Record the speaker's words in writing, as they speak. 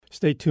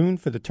Stay tuned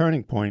for The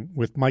Turning Point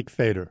with Mike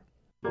Fader.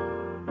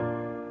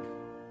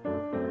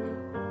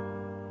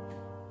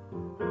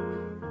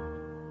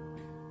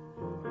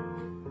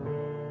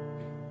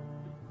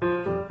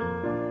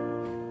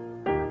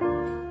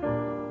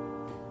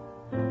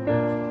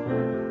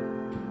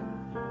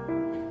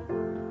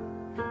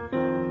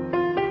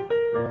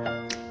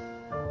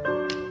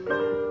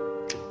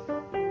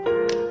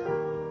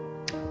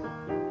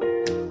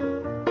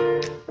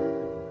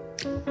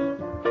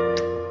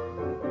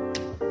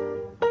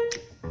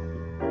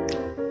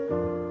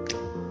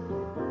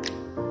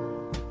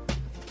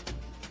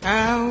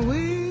 I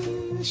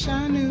wish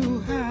I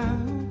knew how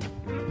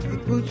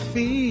it would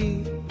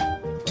feel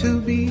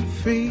to be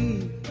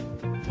free.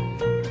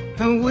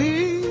 I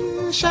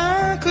wish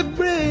I could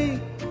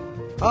break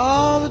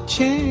all the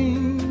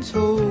chains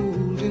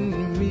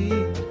holding me.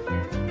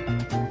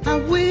 I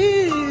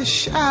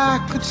wish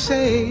I could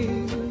say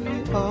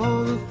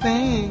all the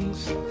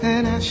things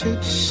that I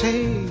should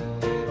say.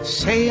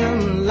 Say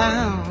them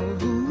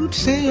loud,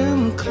 say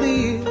them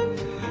clear,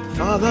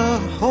 for the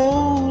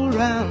whole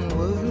round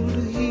world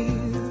to hear.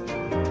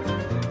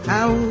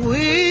 I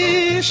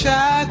wish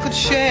I could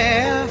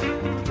share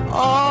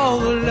all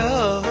the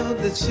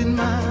love that's in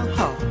my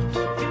heart.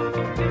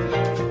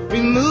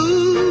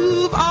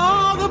 Remove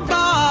all the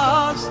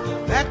bars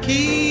that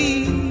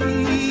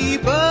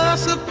keep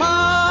us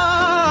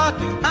apart.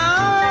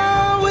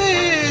 I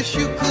wish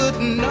you could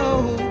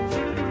know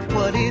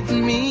what it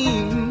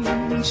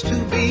means to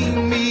be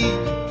me.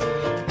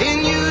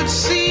 Then you'd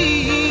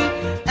see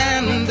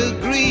and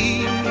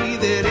agree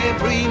that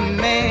every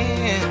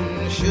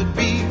man should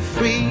be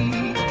free.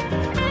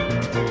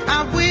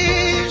 I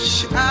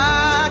wish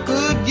I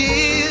could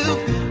give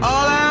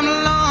all I'm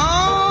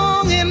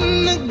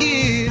longing to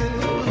give.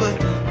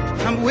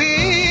 I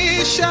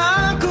wish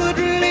I could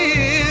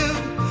live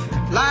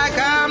like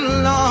I'm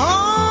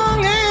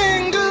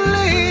longing to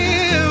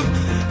live.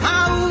 I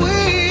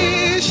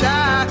wish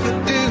I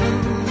could do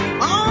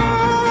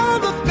all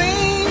the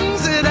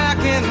things that I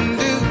can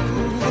do,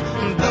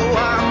 though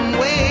I'm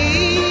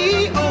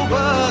way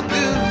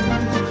overdue.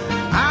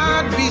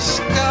 I'd be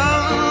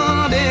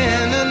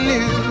starting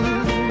anew.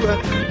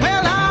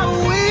 Well, I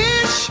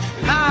wish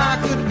I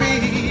could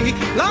be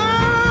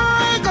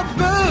like a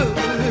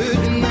bird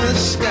in the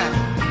sky.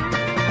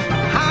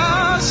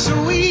 How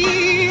sweet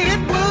it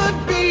would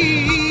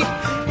be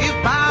if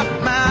by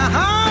my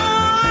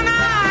heart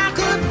I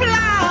could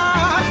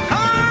fly.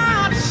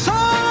 I'd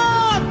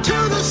soar to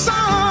the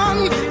sun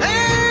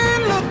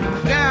and look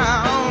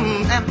down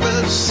at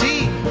the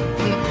sea.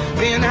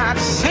 Then I'd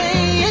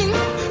sing,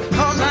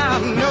 'cause I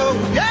know,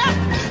 yeah.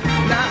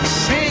 And I'd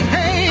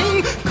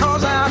sing,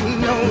 'cause I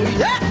know,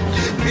 yeah.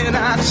 And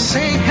I'd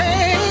sing,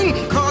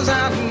 'cause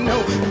I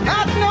know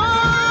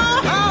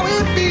how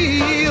it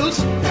feels.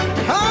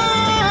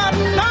 I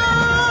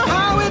know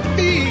how it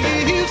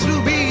feels to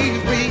be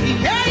free.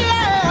 Yeah,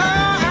 yeah,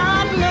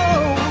 I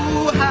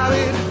know how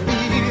it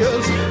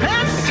feels.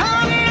 Yes, I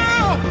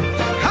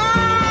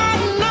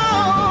know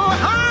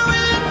how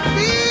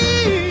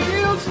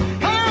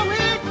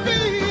it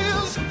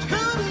feels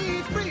to be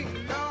free.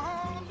 No,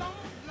 no, no.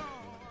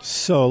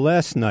 So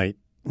last night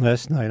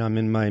I'm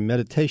in my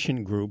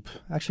meditation group.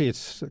 Actually,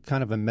 it's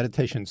kind of a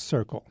meditation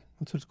circle.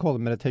 That's what it's called, a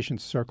meditation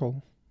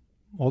circle.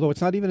 Although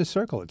it's not even a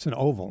circle, it's an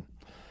oval.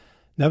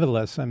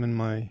 Nevertheless, I'm in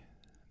my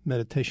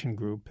meditation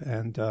group,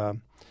 and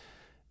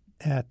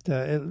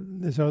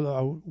there's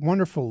a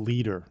wonderful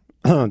leader.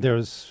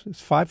 There's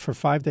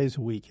 5 days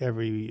a week,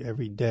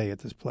 every day at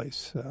this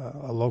place,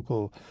 a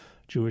local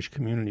Jewish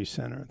community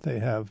center. They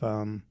have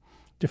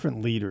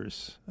different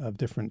leaders of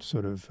different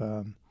sort of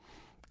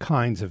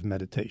kinds of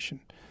meditation.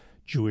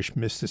 Jewish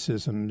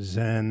mysticism,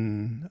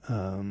 Zen,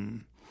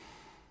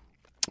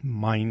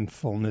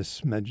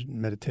 mindfulness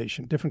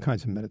meditation, different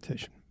kinds of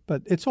meditation.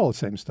 But it's all the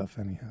same stuff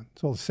anyhow.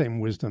 It's all the same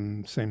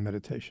wisdom, same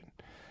meditation.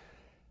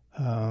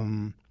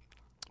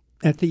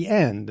 At the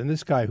end, and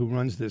this guy who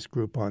runs this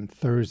group on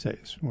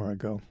Thursdays where I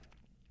go,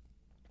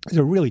 is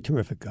a really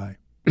terrific guy,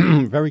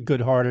 very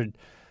good-hearted,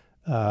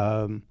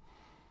 been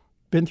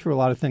through a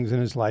lot of things in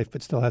his life,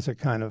 but still has a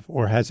kind of,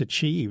 or has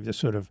achieved a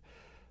sort of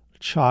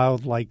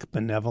childlike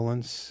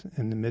benevolence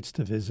in the midst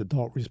of his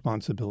adult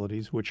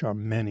responsibilities, which are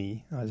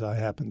many, as I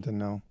happen to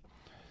know.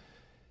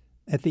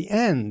 At the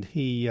end,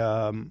 he,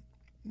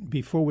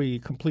 before we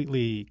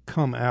completely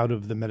come out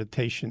of the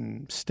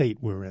meditation state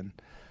we're in,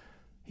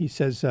 he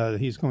says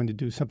he's going to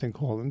do something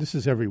called, and this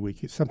is every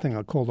week, it's something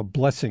called a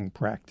blessing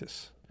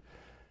practice,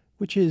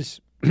 which is,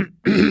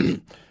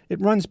 it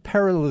runs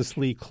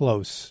perilously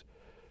close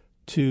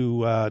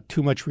to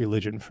too much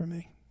religion for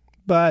me.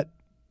 But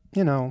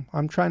you know,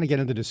 I'm trying to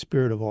get into the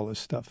spirit of all this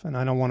stuff, and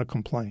I don't want to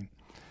complain.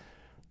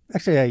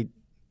 Actually,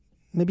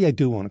 maybe I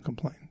do want to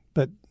complain,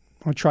 but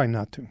I'll try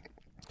not to.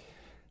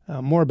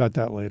 More about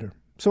that later.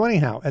 So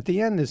anyhow, at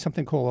the end, there's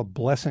something called a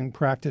blessing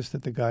practice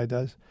that the guy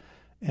does.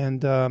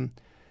 And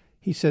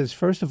he says,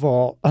 first of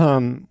all,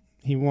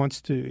 he wants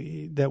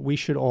that we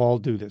should all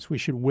do this. We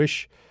should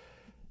wish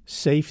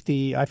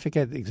safety. I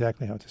forget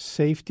exactly how it's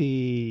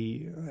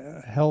safety,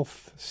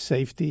 health,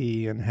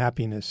 safety, and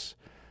happiness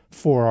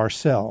for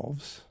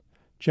ourselves.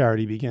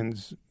 Charity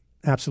begins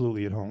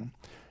absolutely at home.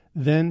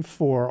 Then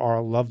for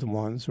our loved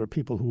ones or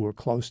people who are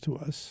close to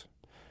us,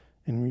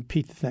 and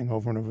repeat the thing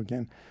over and over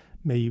again.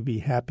 May you be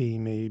happy,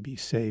 may you be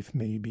safe,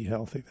 may you be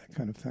healthy, that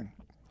kind of thing.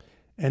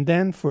 And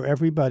then for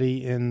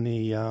everybody in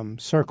the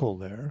circle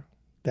there,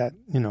 that,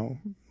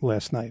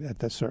 last night at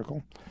that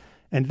circle.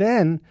 And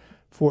then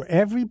for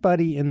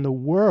everybody in the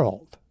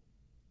world,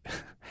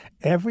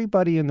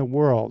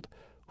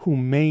 who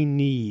may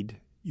need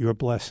your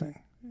blessing.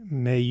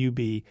 May you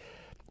be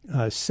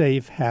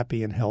safe,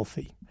 happy, and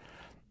healthy.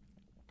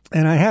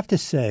 And I have to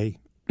say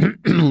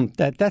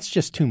that that's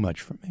just too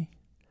much for me.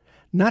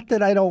 Not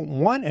that I don't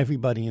want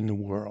everybody in the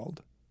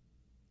world,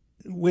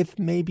 with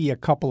maybe a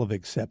couple of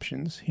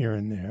exceptions here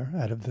and there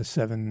out of the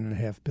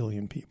 7.5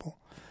 billion people,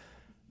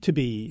 to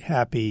be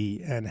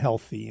happy and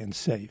healthy and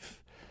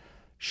safe.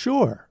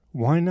 Sure,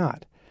 why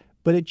not?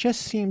 But it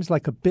just seems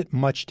like a bit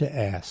much to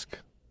ask.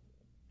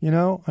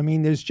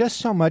 There's just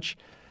so much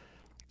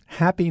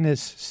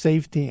happiness,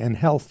 safety, and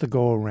health to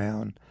go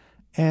around.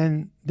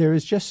 And there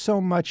is just so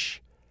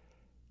much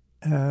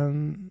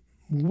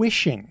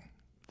wishing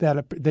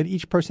that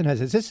each person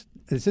has. Is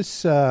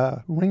this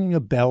ringing a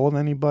bell with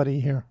anybody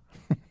here?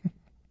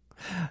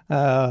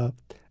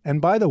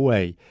 And by the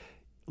way,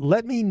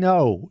 let me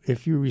know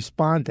if you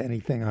respond to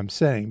anything I'm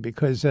saying,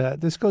 because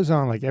this goes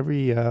on like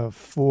every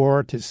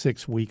 4 to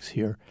 6 weeks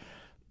here.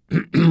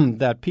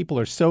 That people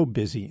are so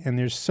busy, and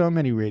there's so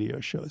many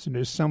radio shows, and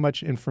there's so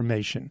much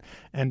information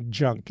and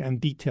junk and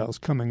details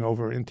coming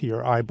over into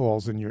your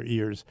eyeballs and your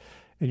ears,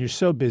 and you're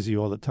so busy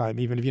all the time.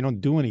 Even if you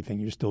don't do anything,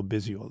 you're still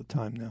busy all the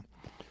time now.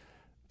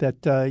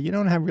 That you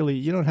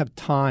don't have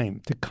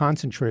time to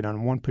concentrate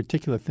on one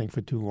particular thing for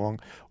too long.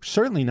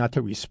 Certainly not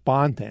to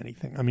respond to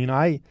anything.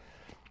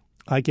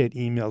 I get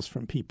emails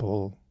from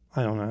people.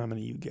 I don't know how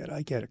many you get.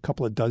 I get a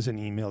couple of dozen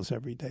emails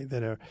every day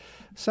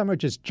some are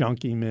just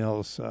junk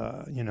emails.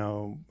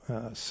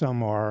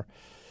 Some are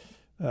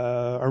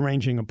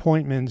arranging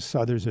appointments.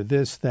 Others are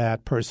this,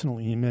 that, personal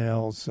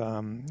emails.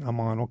 I'm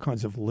on all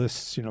kinds of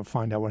lists,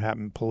 find out what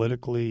happened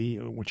politically,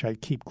 which I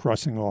keep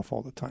crossing off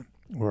all the time.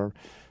 Or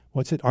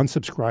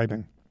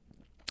unsubscribing,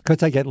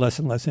 because I get less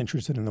and less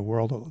interested in the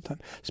world all the time.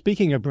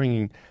 Speaking of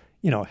bringing,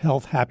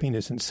 health,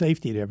 happiness, and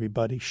safety to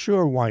everybody,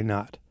 sure, why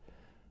not?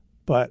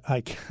 But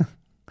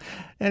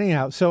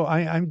anyhow, so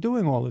I'm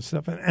doing all this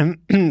stuff, and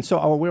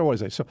so where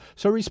was I? So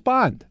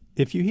respond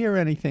if you hear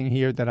anything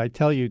here that I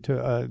tell you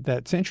to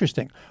that's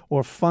interesting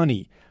or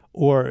funny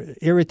or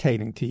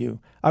irritating to you.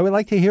 I would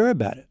like to hear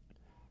about it.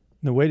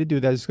 And the way to do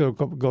that is go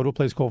to a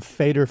place called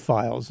Fader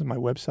Files on my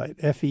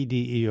website,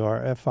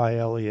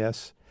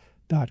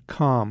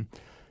 FEDERFILES.com,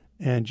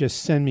 and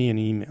just send me an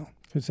email,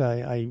 because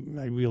I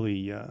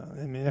really,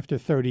 after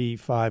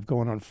 35,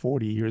 going on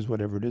 40 years,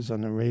 whatever it is,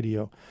 on the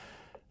radio,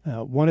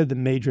 one of the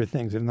major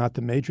things, and not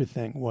the major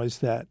thing, was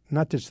that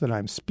not just that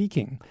I'm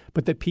speaking,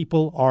 but that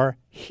people are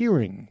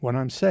hearing what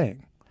I'm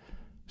saying.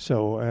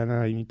 So, and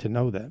I need to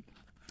know that.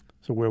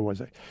 So where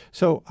was I?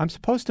 So I'm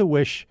supposed to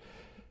wish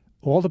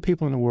all the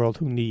people in the world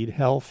who need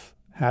health,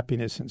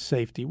 happiness, and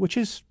safety, which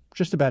is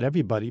just about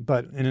everybody,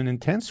 but in an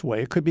intense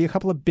way, it could be a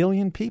couple of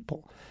billion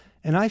people.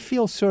 And I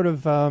feel sort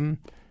of,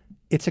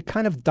 it's a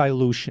kind of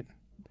dilution.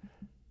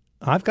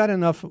 I've got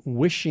enough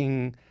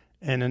wishing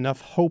and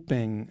enough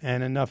hoping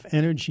and enough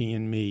energy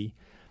in me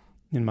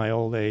in my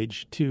old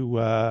age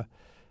to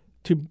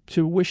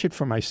wish it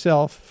for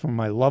myself, for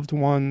my loved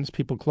ones,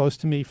 people close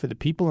to me, for the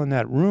people in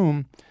that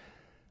room.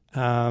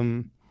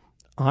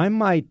 I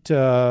might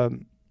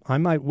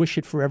wish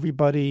it for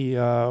everybody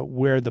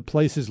where the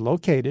place is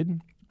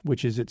located,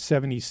 which is at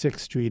 76th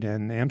Street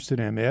and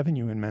Amsterdam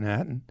Avenue in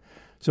Manhattan.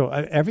 So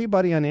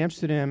everybody on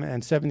Amsterdam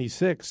and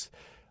 76th,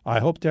 I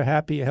hope they're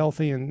happy,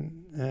 healthy,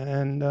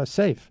 and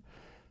safe.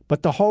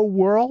 But the whole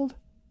world?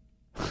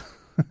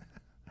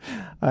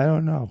 I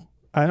don't know.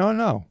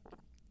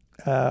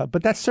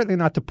 But that's certainly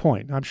not the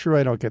point. I'm sure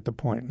I don't get the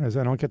point, as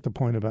I don't get the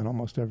point about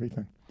almost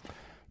everything.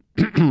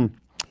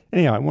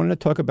 Anyhow, I wanted to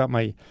talk about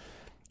my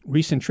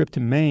recent trip to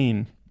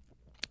Maine.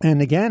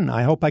 And again,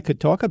 I hope I could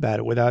talk about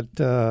it without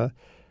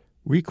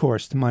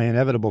recourse to my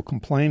inevitable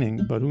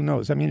complaining, but who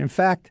knows? In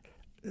fact,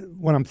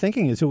 what I'm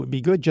thinking is it would be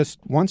good just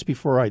once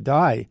before I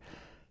die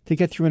to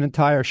get through an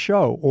entire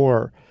show,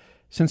 or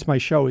since my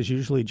show is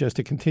usually just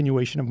a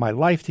continuation of my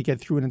life, to get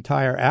through an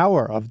entire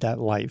hour of that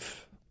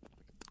life,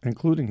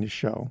 including the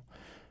show,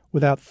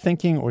 without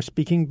thinking or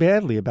speaking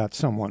badly about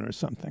someone or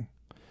something.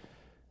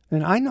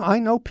 And I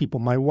know people,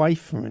 my wife,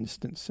 for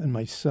instance, and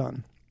my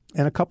son,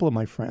 and a couple of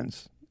my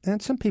friends,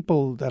 and some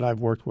people that I've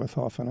worked with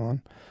off and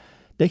on.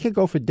 They could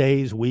go for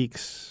days,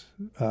 weeks,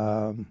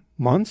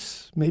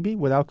 months, maybe,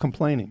 without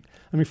complaining.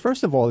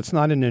 First of all, it's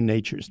not in their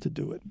natures to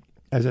do it,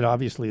 as it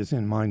obviously is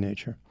in my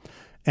nature.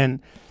 And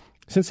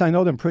since I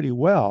know them pretty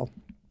well,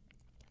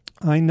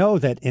 I know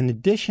that in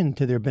addition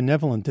to their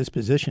benevolent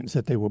dispositions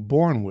that they were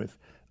born with,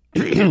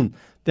 that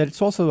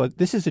it's also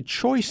this is a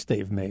choice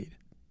they've made,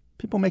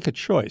 People make a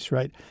choice,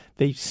 right?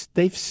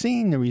 They've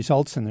seen the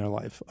results in their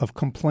life of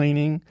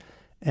complaining,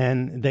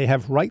 and they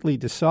have rightly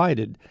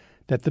decided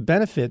that the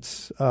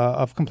benefits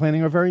of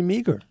complaining are very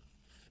meager,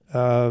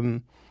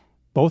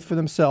 both for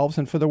themselves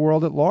and for the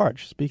world at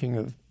large. Speaking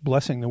of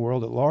blessing the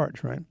world at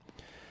large, right?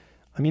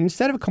 I mean,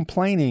 instead of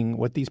complaining,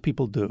 what these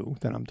people do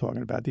that I'm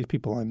talking about, these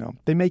people I know,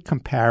 they make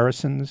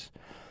comparisons.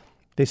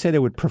 They say they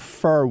would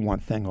prefer one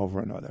thing over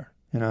another,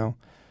 you know.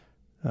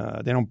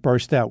 They don't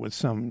burst out with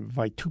some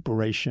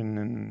vituperation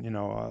and, you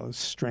know, a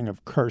string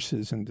of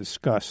curses and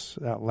disgust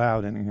out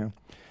loud anyhow.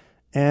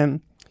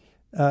 And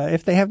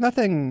if they have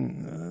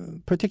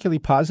nothing particularly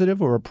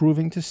positive or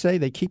approving to say,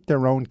 they keep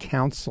their own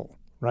counsel,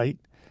 right?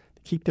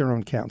 Keep their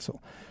own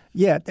counsel.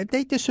 Yeah,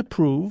 they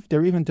disapprove.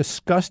 They're even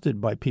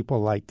disgusted by people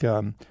like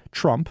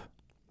Trump,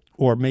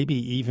 or maybe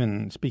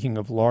even, speaking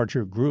of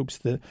larger groups,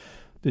 the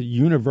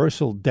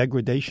universal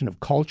degradation of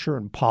culture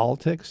and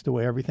politics, the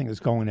way everything is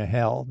going to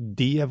hell,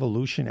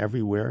 de-evolution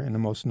everywhere in the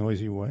most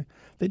noisy way.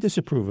 They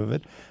disapprove of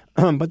it,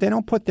 but they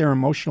don't put their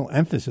emotional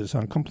emphasis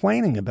on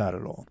complaining about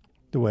it all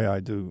the way I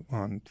do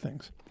on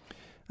things.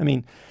 I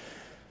mean,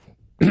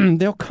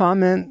 they'll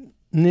comment,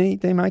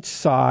 they might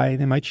sigh,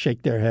 they might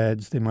shake their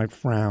heads, they might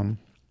frown,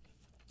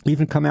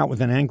 even come out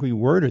with an angry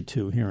word or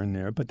two here and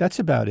there, but that's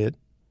about it.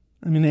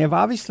 I mean, they have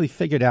obviously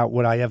figured out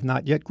what I have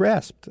not yet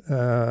grasped,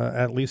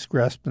 at least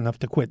grasped enough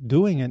to quit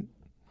doing it,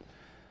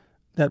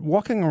 that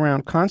walking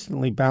around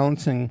constantly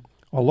balancing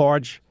a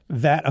large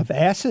vat of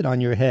acid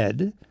on your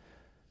head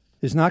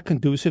is not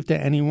conducive to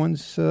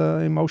anyone's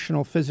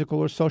emotional, physical,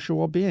 or social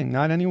well-being,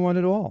 not anyone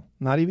at all,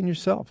 not even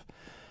yourself.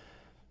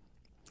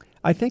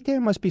 I think there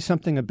must be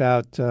something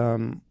about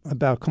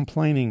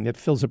complaining that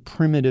fills a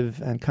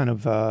primitive and kind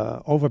of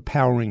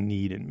overpowering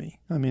need in me.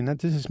 I mean,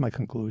 this is my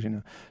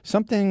conclusion.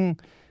 Something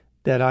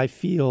that I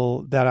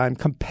feel that I'm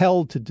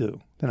compelled to do,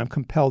 that I'm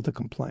compelled to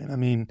complain. I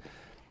mean,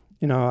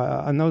 you know,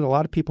 I know a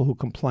lot of people who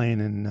complain,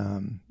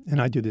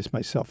 and I do this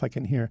myself. I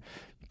can hear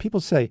people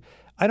say,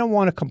 I don't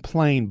want to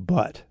complain,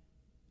 but.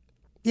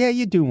 Yeah,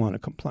 you do want to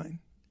complain.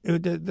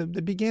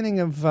 The beginning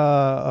of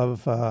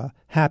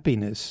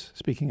happiness,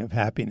 speaking of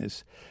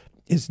happiness,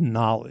 is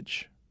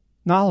knowledge.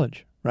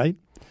 Knowledge, right?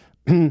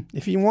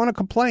 If you want to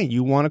complain,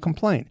 you want to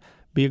complain.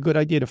 Be a good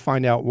idea to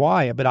find out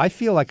why. But I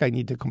feel like I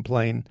need to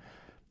complain,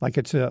 like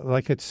it's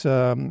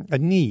a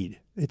need.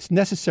 It's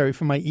necessary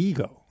for my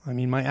ego. I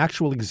mean, my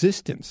actual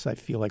existence, I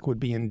feel like, would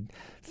be in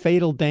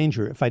fatal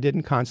danger if I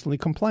didn't constantly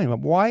complain. But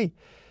why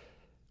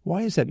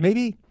is that?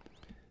 Maybe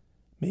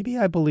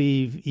I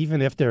believe,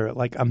 even if there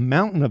like a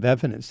mountain of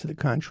evidence to the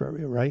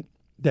contrary, right,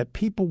 that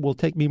people will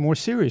take me more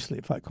seriously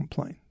if I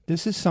complain.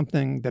 This is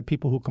something that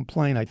people who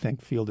complain, I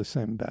think, feel the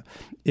same about.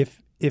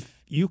 If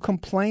you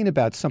complain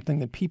about something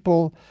that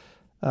people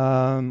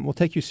will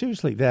take you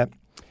seriously, then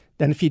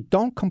if you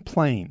don't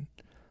complain,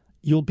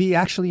 you'll be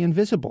actually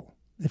invisible.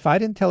 If I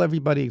didn't tell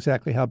everybody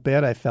exactly how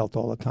bad I felt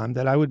all the time,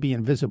 that I would be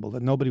invisible,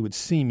 that nobody would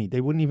see me.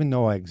 They wouldn't even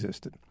know I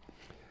existed.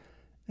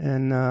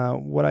 And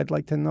what I'd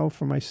like to know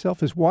for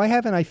myself is, why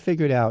haven't I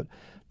figured out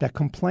that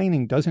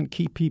complaining doesn't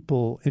keep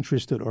people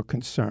interested or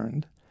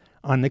concerned?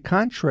 On the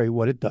contrary,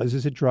 what it does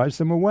is it drives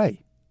them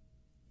away.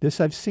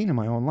 This I've seen in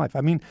my own life.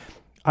 I mean,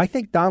 I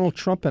think Donald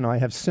Trump and I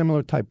have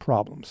similar type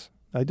problems.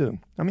 I do.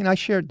 I mean,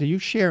 do you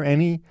share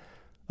any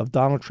of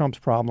Donald Trump's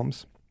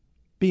problems?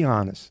 Be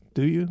honest.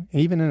 Do you?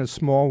 Even in a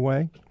small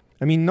way?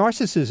 I mean,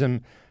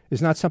 narcissism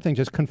is not something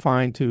just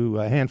confined to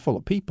a handful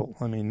of people.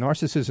 I mean,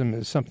 narcissism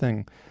is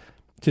something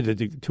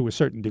to a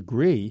certain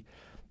degree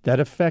that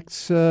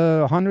affects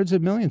hundreds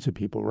of millions of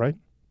people, right?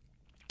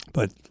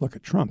 But look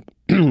at Trump.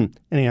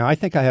 Anyhow, I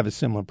think I have a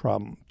similar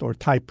problem or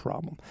type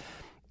problem.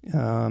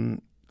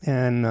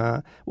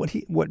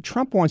 What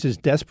Trump wants is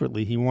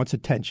desperately, he wants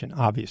attention,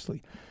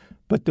 obviously.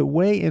 But the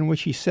way in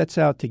which he sets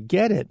out to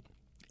get it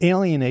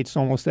alienates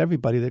almost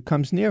everybody that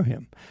comes near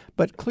him.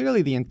 But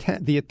clearly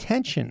the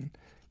attention,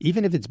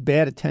 even if it's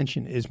bad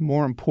attention, is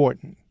more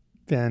important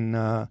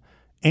than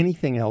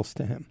anything else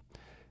to him.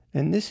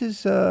 And this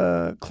is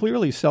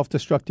clearly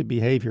self-destructive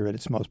behavior at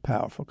its most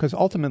powerful, because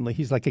ultimately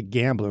he's like a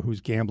gambler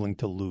who's gambling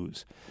to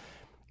lose.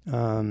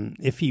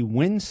 If he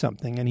wins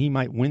something, and he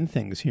might win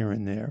things here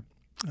and there,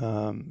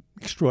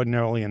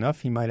 extraordinarily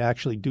enough, he might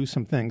actually do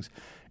some things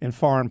in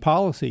foreign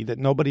policy that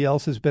nobody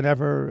else has been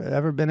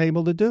ever been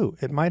able to do.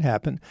 It might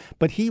happen,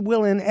 but he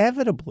will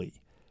inevitably,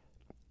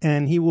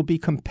 and he will be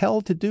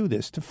compelled to do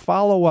this, to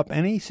follow up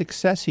any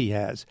success he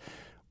has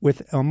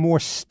with a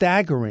more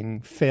staggering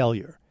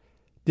failure.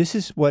 This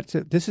is what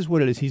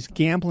it is. He's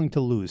gambling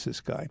to lose,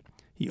 this guy.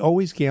 He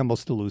always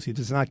gambles to lose. He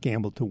does not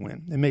gamble to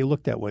win. It may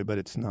look that way, but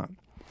it's not.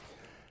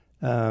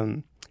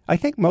 I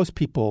think most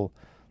people,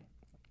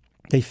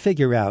 they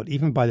figure out,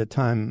 even by the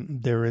time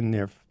they're in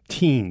their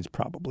teens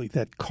probably,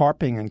 that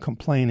carping and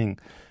complaining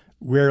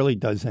rarely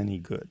does any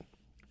good.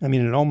 I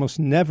mean, it almost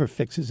never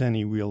fixes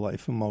any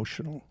real-life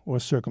emotional or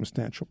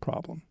circumstantial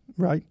problem,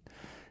 right?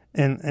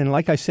 And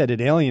like I said, it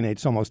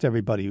alienates almost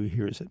everybody who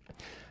hears it.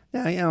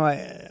 Now, you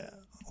know,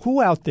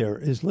 who out there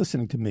is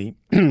listening to me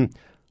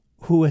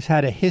who has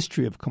had a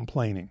history of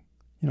complaining?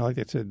 You know, like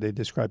they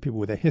describe people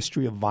with a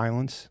history of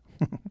violence.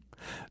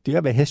 Do you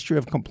have a history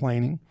of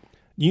complaining?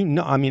 You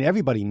know, I mean,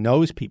 everybody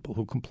knows people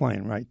who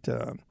complain, right?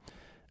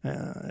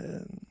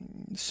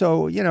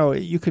 So, you know,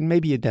 you can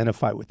maybe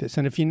identify with this.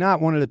 And if you're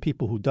not one of the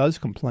people who does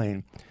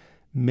complain,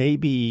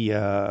 maybe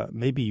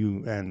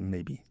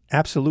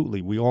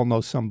absolutely, we all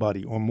know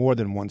somebody or more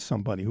than one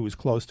somebody who is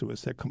close to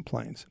us that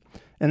complains.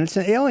 And it's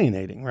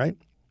alienating, right?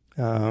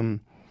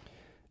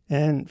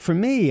 And for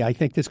me, I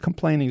think this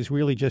complaining is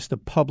really just a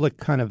public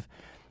kind of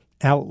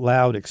out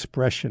loud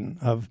expression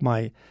of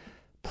my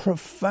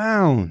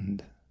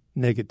profound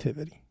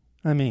negativity.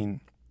 I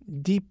mean,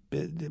 deep.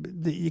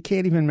 You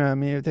can't even. I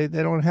mean, they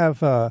don't have.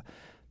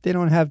 They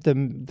don't have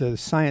the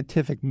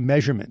scientific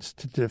measurements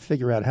to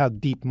figure out how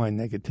deep my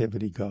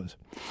negativity goes.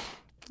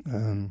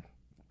 And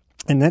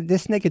that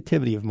this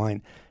negativity of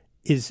mine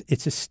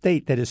it's a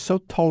state that is so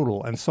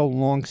total and so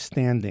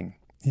long-standing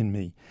in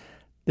me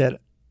that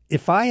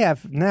if I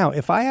have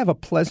a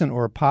pleasant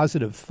or a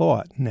positive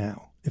thought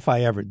now, if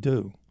I ever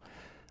do,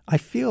 I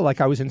feel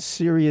like I was in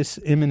serious,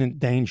 imminent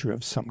danger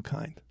of some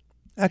kind.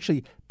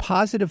 Actually,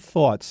 positive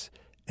thoughts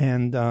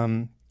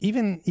and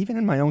even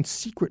in my own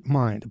secret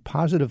mind, a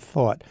positive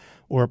thought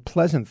or a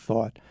pleasant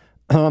thought,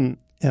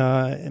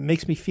 it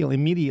makes me feel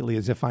immediately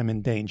as if I'm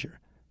in danger.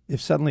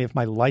 If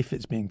my life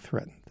is being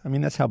threatened. I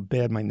mean, that's how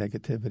bad my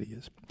negativity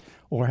is,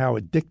 or how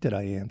addicted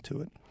I am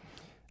to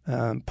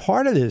it.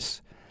 Part of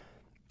this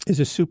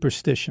is a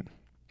superstition,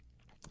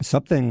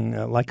 something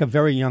like a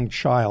very young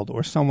child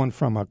or someone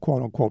from a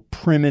quote-unquote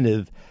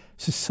primitive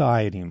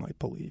society might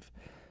believe.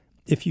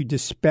 If you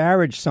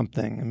disparage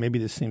something, and maybe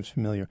this seems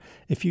familiar,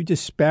 if you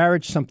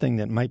disparage something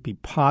that might be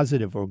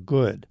positive or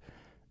good,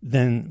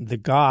 then the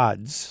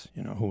gods,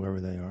 whoever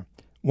they are,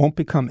 won't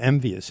become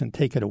envious and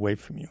take it away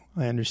from you.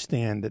 I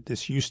understand that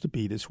this used to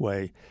be this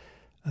way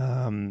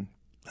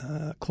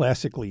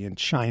classically in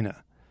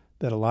China,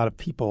 that a lot of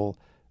people,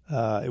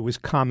 it was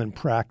common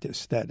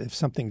practice that if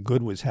something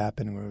good was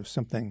happening or if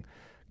something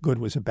good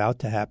was about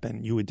to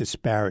happen, you would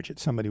disparage it.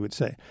 Somebody would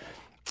say,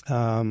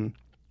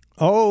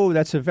 "Oh,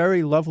 that's a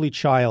very lovely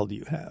child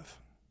you have,"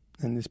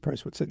 and this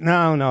person would say,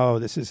 "No,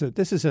 this is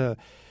a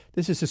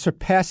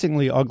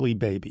surpassingly ugly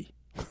baby."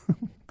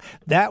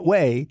 That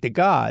way, the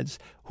gods,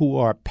 who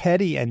are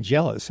petty and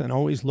jealous and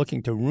always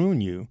looking to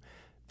ruin you,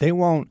 they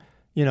won't,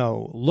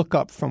 look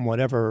up from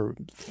whatever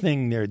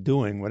thing they're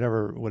doing,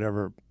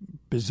 whatever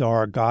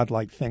bizarre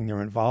godlike thing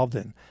they're involved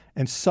in,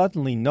 and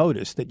suddenly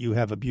notice that you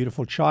have a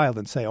beautiful child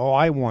and say, "Oh,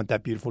 I want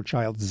that beautiful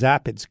child."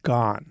 Zap, it's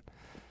gone.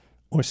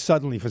 Or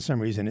suddenly, for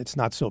some reason, it's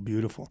not so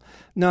beautiful.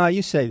 No,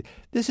 you say,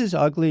 "This is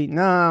ugly."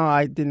 No,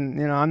 I didn't,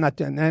 I'm not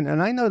doing.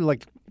 And I know,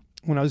 like,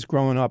 when I was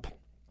growing up,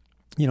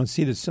 you don't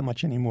see this so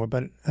much anymore,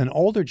 but an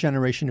older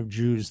generation of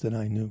Jews that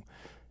I knew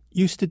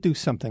used to do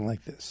something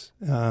like this.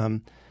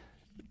 And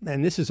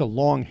this is a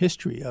long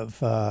history of,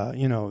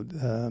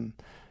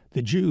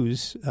 the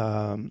Jews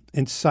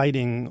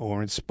inciting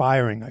or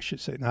inspiring, I should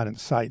say, not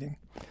inciting,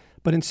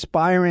 but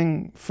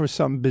inspiring for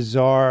some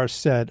bizarre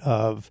set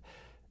of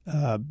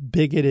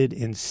bigoted,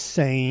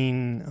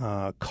 insane,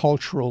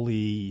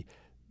 culturally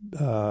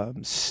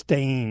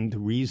stained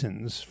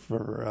reasons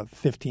for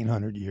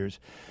 1,500 years.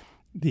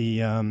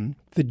 The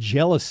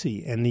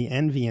jealousy and the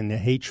envy and the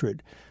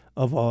hatred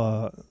of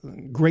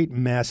great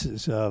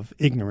masses of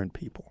ignorant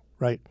people,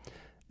 right?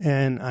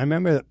 And I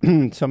remember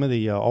some of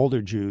the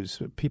older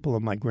Jews, people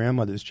of my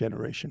grandmother's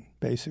generation,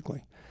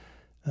 basically,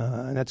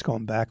 and that's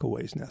going back a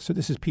ways now. So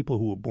this is people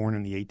who were born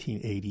in the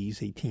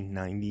 1880s,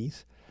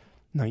 1890s,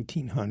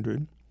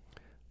 1900,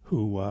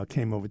 who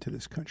came over to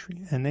this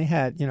country. And they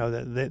had,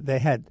 they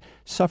had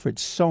suffered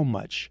so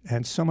much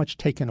and so much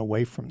taken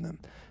away from them.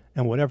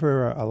 And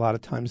whatever a lot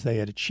of times they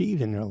had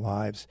achieved in their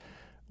lives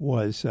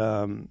was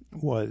either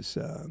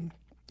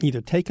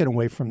taken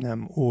away from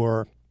them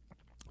or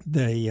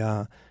they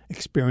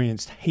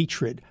experienced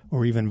hatred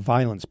or even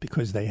violence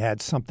because they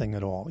had something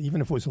at all, even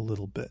if it was a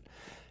little bit.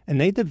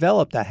 And they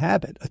developed a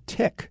habit, a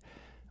tic,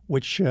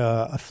 which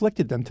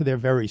afflicted them to their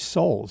very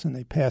souls, and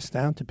they passed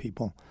down to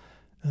people,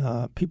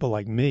 people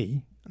like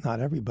me, not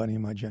everybody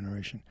in my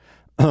generation.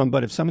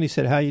 But if somebody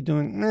said, "How you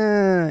doing?"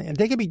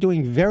 They could be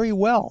doing very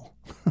well.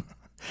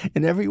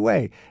 In every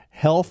way,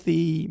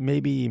 healthy,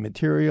 maybe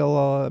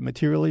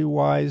materially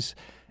wise,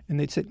 and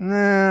they'd say,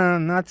 "No,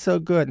 not so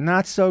good,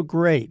 not so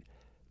great."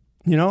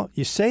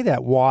 You say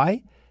that.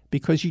 Why?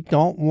 Because you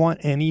don't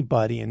want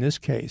anybody, in this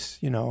case,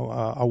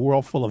 a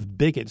world full of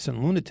bigots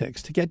and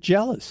lunatics, to get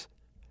jealous,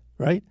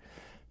 right?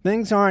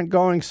 Things aren't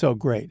going so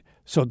great,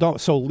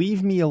 so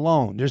leave me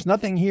alone. There's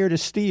nothing here to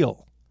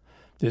steal.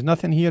 There's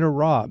nothing here to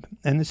rob.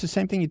 And it's the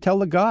same thing you tell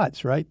the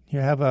gods, right? You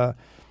have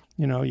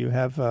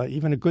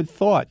even a good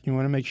thought. You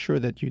want to make sure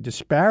that you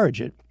disparage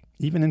it,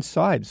 even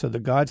inside, so the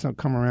gods don't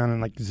come around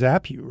and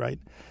zap you, right?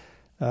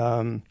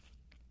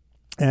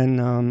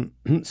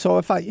 So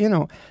if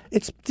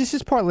this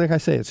is partly, like I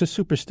say, it's a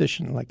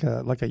superstition, like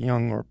a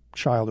young or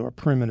child or a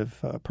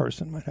primitive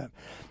person might have.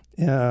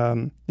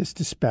 This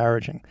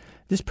disparaging,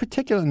 this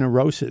particular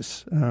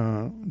neurosis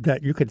that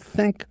you could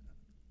think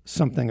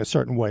something a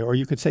certain way, or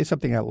you could say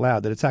something out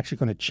loud that it's actually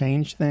going to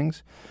change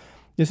things.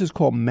 This is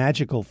called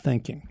magical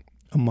thinking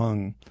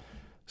among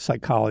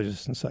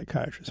psychologists and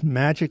psychiatrists.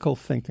 Magical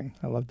thinking.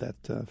 I love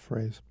that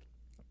phrase.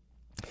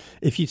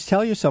 If you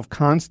tell yourself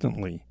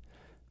constantly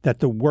that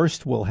the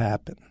worst will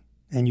happen,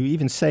 and you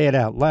even say it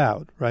out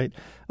loud, right?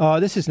 Oh,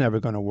 this is never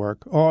going to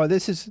work. Or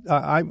this is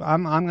I'm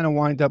going to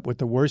wind up with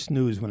the worst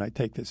news when I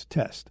take this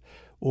test.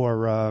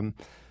 Or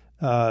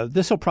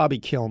this will probably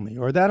kill me.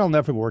 Or that'll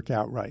never work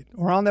out right.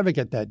 Or I'll never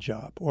get that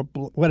job. Or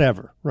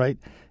whatever, right?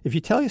 If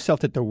you tell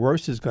yourself that the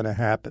worst is going to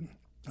happen,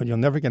 or you'll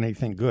never get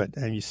anything good,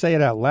 and you say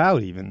it out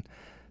loud even,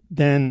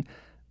 then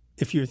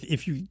if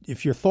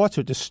your thoughts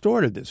are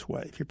distorted this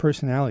way, if your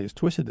personality is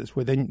twisted this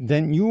way,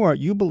 then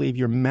you believe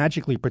you're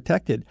magically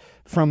protected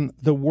from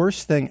the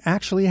worst thing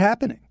actually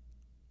happening.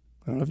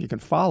 I don't know if you can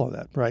follow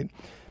that, right?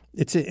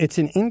 It's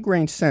an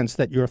ingrained sense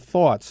that your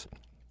thoughts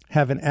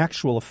have an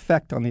actual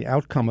effect on the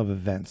outcome of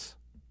events,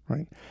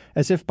 right?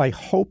 As if by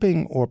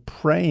hoping or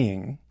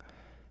praying,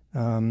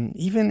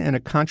 even in a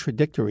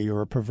contradictory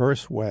or a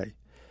perverse way,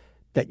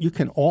 that you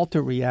can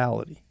alter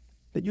reality.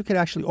 That you could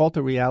actually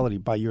alter reality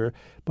by your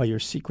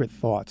secret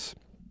thoughts.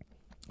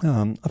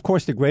 Of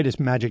course, the greatest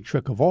magic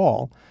trick of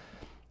all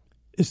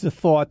is the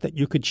thought that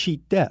you could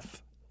cheat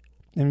death.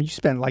 And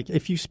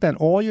if you spend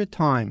all your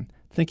time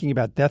thinking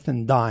about death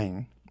and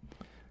dying,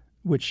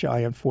 which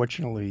I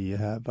unfortunately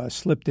have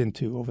slipped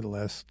into over the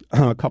last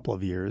couple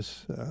of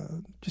years,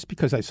 just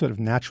because I sort of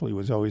naturally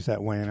was always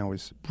that way, and I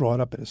was brought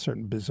up in a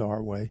certain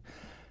bizarre way.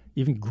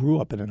 Even grew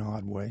up in an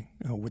odd way,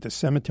 with a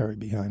cemetery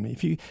behind me.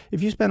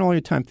 If you spend all your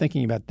time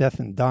thinking about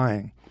death and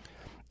dying,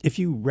 if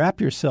you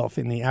wrap yourself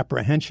in the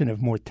apprehension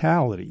of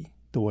mortality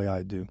the way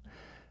I do,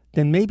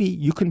 then maybe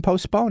you can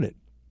postpone it,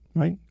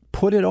 right?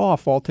 Put it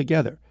off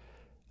altogether.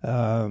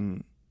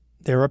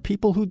 There are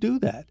people who do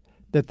that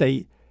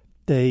they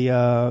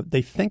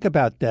think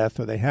about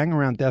death, or they hang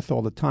around death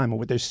all the time, and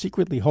what they're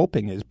secretly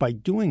hoping is by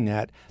doing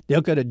that,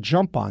 they'll get a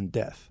jump on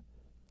death.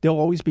 They'll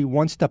always be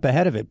one step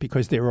ahead of it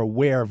because they're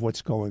aware of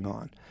what's going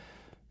on,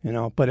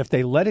 But if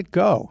they let it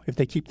go, if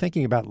they keep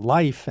thinking about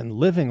life and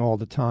living all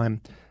the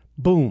time,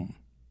 boom,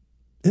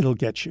 it'll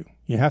get you.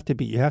 You have to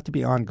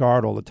be on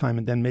guard all the time,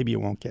 and then maybe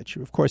it won't get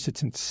you. Of course,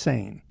 it's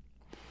insane.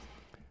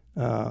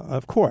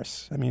 Of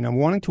course, I'm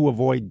wanting to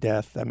avoid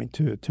death.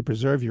 To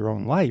preserve your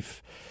own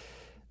life.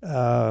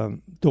 The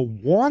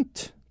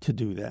want to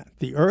do that,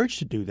 the urge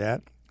to do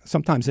that,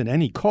 sometimes at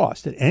any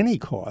cost.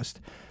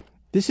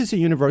 This is a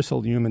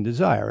universal human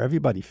desire.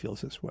 Everybody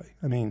feels this way.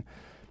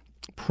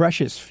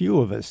 Precious few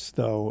of us,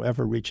 though,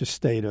 ever reach a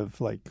state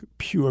of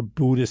pure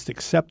Buddhist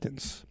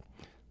acceptance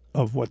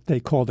of what they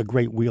call the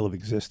great wheel of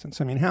existence.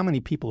 How many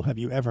people have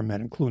you ever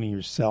met, including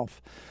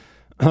yourself,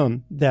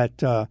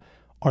 that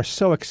are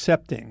so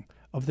accepting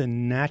of the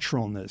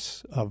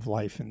naturalness of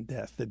life and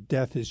death, that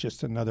death is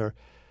just another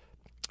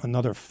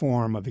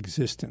form of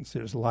existence.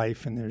 There's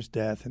life and there's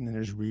death and then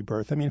there's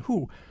rebirth.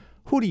 Who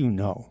do you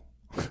know?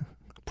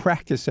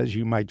 Practice as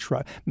you might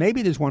try.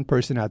 Maybe there's one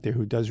person out there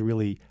who does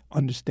really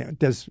understand,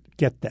 does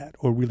get that,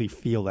 or really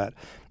feel that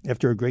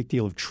after a great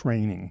deal of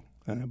training,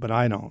 but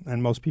I don't,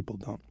 and most people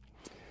don't.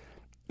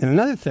 And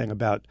another thing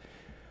about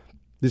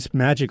this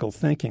magical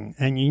thinking,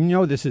 and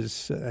this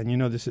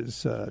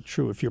is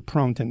true if you're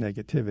prone to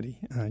negativity,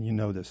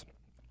 this.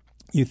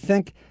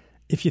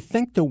 If you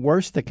think the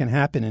worst that can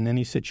happen in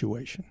any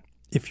situation,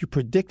 if you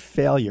predict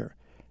failure,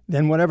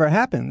 then whatever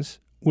happens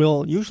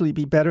will usually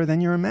be better than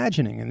you're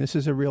imagining. And this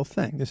is a real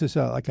thing. This is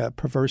like a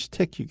perverse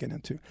tick you get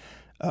into.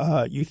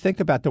 You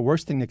think about the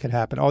worst thing that could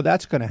happen. Oh,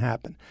 that's going to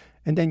happen.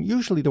 And then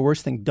usually the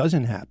worst thing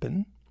doesn't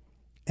happen,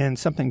 and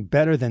something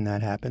better than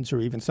that happens, or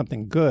even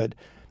something good.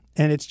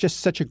 And it's just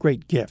such a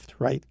great gift,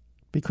 right?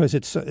 Because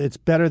it's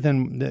better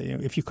than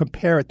if you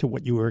compare it to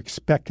what you were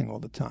expecting all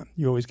the time.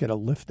 You always get a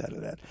lift out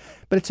of that.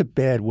 But it's a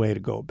bad way to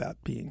go about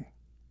being,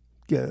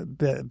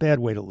 bad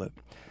way to live.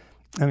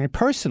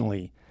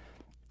 Personally,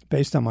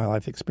 based on my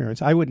life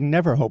experience, I would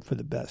never hope for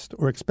the best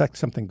or expect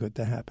something good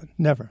to happen.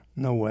 Never.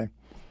 No way.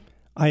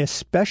 I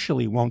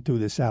especially won't do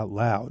this out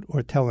loud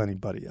or tell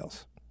anybody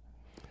else.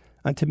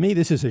 And to me,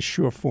 this is a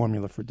sure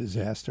formula for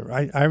disaster.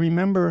 I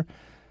remember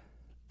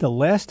the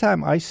last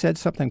time I said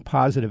something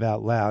positive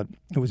out loud,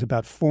 it was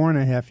about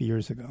 4.5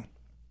 years ago.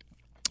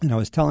 And I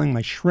was telling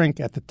my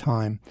shrink at the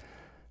time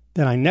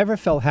that I never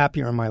felt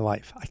happier in my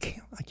life.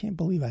 I can't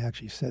believe I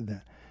actually said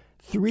that.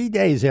 3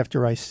 days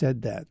after I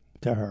said that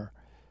to her,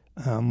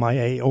 my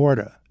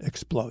aorta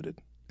exploded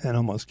and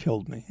almost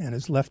killed me, and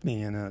has left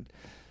me in a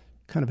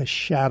kind of a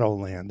shadow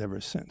land ever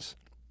since.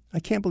 I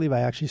can't believe I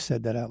actually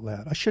said that out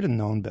loud. I should have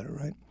known better,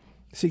 right?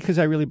 See, because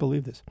I really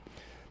believe this.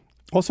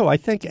 Also, I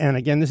think, and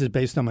again, this is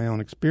based on my own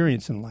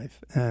experience in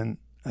life, and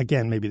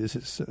again, maybe this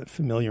is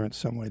familiar in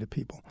some way to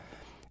people.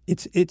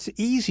 It's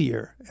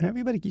easier, and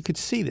everybody, you could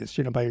see this,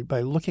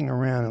 by looking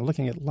around and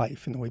looking at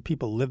life and the way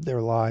people live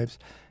their lives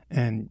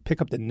and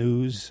pick up the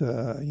news,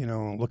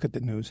 look at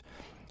the news.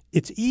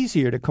 It's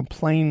easier to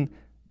complain.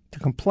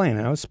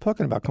 And I was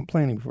talking about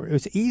complaining before. It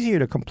was easier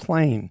to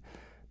complain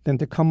than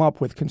to come up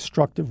with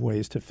constructive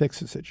ways to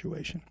fix a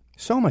situation.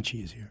 So much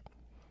easier.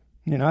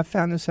 I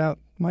found this out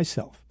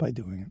myself by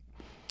doing it.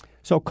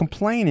 So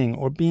complaining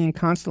or being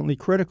constantly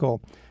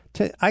critical,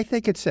 I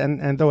think it's,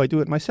 and though I do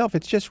it myself,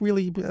 it's just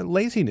really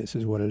laziness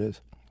is what it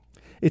is.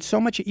 It's so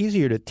much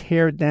easier to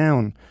tear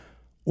down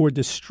or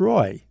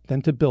destroy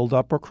than to build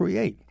up or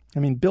create. I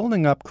mean,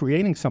 building up,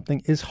 creating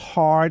something is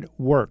hard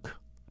work.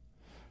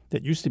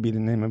 That used to be the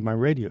name of my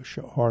radio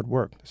show, Hard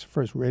Work. It's the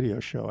first radio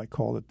show. I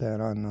called it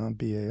that on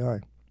BAI.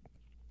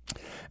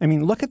 I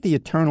mean, look at the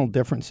eternal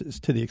differences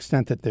to the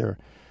extent that there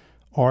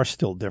are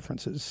still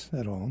differences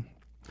at all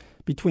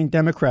between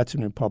Democrats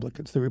and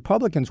Republicans. The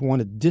Republicans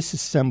want to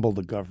disassemble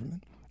the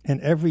government and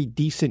every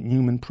decent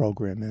human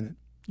program in it.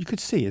 You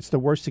could see it's the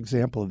worst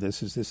example of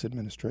this is this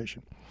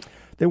administration.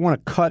 They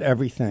want to cut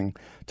everything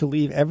to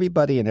leave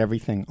everybody and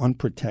everything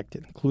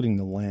unprotected, including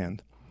the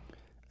land.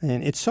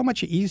 And it's so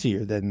much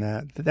easier than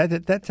that.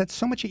 That's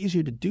so much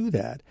easier to do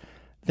that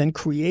than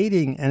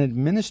creating and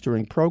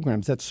administering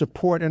programs that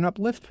support and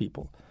uplift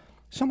people.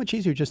 So much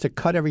easier just to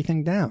cut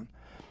everything down.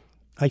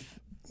 This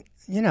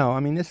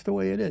is the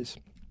way it is.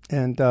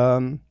 And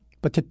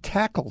but to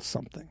tackle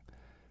something,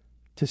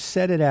 to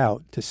set it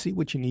out, to see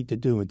what you need to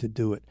do and to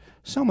do it,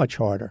 so much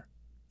harder.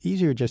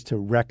 Easier just to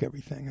wreck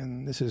everything.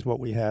 And this is what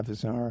we have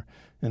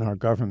in our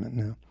government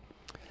now.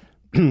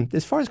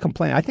 As far as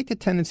complaining, I think the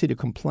tendency to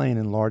complain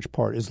in large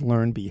part is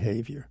learned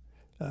behavior.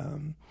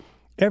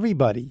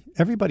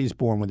 Everybody's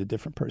born with a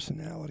different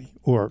personality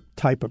or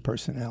type of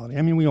personality.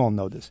 I mean, we all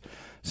know this.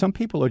 Some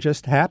people are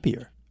just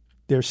happier.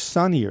 They're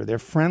sunnier. They're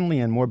friendly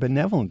and more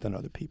benevolent than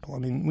other people. I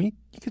mean,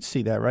 you could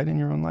see that right in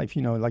your own life.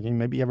 Like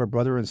maybe you have a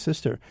brother and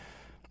sister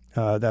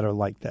that are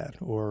like that,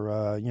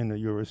 or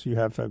you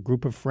have a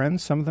group of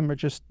friends. Some of them are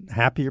just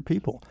happier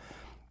people.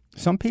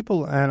 Some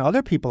people and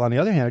other people, on the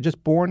other hand, are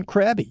just born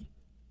crabby.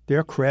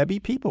 They're crabby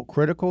people,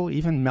 critical,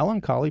 even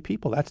melancholy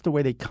people. That's the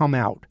way they come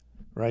out,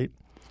 right?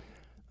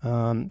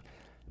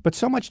 But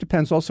so much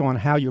depends also on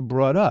how you're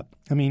brought up.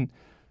 I mean,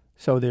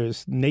 so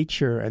there's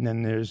nature and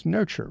then there's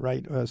nurture,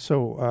 right? Or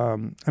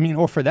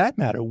for that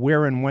matter,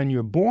 where and when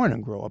you're born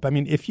and grow up. I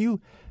mean, if you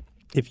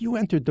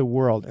entered the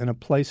world in a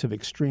place of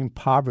extreme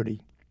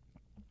poverty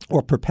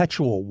or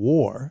perpetual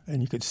war,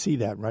 and you could see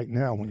that right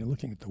now when you're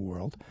looking at the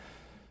world,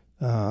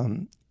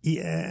 and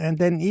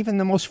then even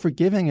the most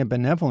forgiving and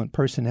benevolent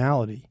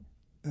personality,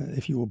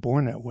 if you were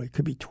born that way,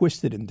 could be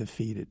twisted and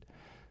defeated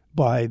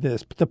by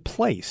the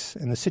place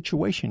and the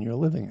situation you're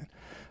living in.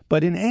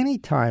 But in any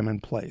time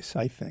and place,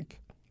 I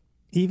think,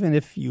 even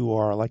if you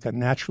are like a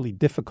naturally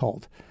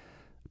difficult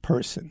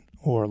person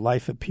or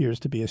life appears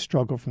to be a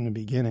struggle from the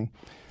beginning,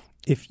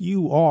 if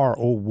you are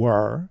or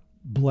were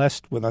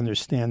blessed with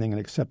understanding and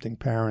accepting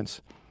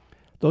parents,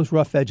 those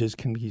rough edges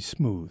can be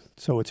smooth.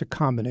 So it's a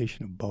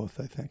combination of both,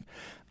 I think.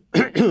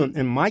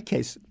 In my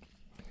case,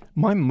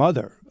 my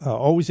mother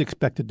always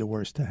expected the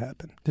worst to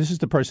happen. This is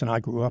the person I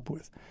grew up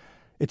with.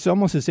 It's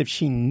almost as if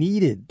she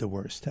needed the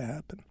worst to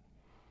happen.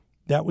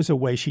 That was a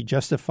way she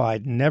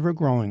justified never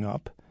growing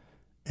up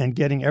and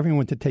getting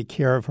everyone to take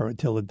care of her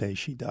until the day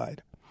she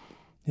died.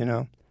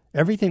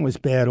 Everything was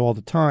bad all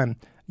the time.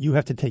 You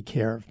have to take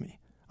care of me.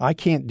 I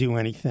can't do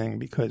anything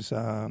because,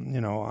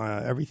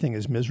 everything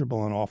is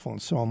miserable and awful,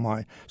 and so am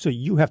I. So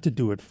you have to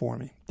do it for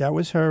me. That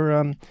was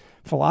her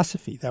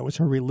philosophy. That was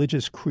her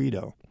religious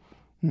credo.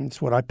 And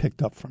it's what I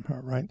picked up from her,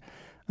 right?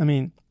 I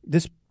mean,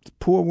 this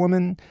poor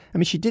woman,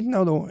 she didn't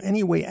know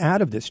any way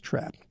out of this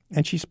trap.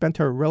 And she spent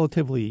her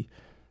relatively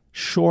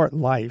short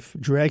life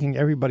dragging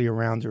everybody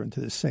around her into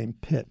the same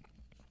pit.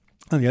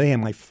 On the other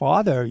hand, my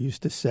father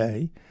used to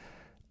say,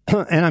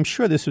 and I'm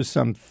sure this was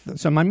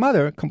so my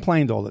mother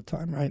complained all the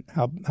time, right?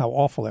 How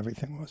awful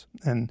everything was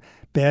and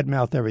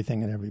badmouthed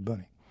everything and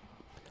everybody.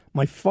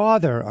 My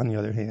father, on the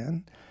other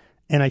hand,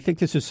 and I think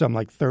this is some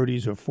like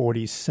 30s or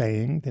 40s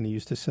saying that he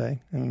used to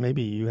say. And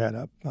maybe you had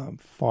a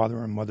father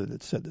or mother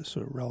that said this,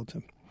 sort of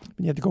relative. But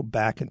you had to go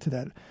back into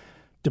that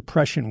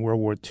Depression,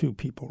 World War II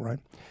people, right?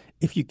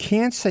 If you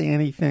can't say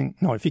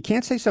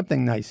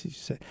something nice, he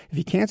said, if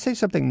you can't say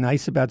something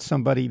nice about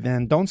somebody,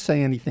 then don't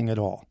say anything at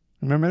all.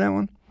 Remember that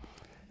one?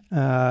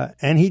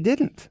 And he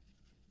didn't.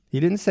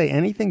 He didn't say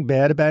anything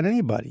bad about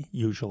anybody,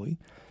 usually.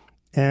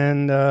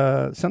 And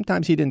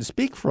sometimes he didn't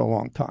speak for a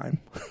long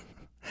time.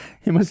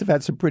 He must have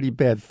had some pretty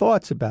bad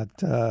thoughts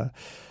about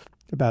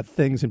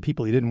things and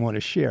people he didn't want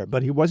to share.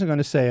 But he wasn't going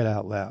to say it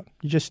out loud.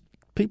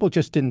 People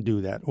just didn't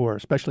do that, or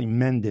especially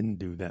men didn't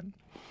do that.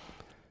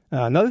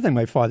 Another thing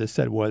my father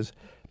said was,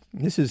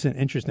 this is an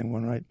interesting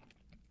one, right?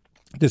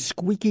 The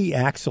squeaky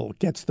axle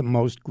gets the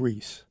most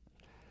grease.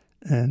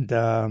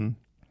 And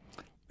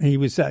he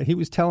was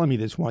telling me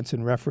this once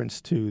in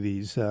reference to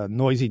these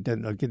noisy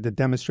the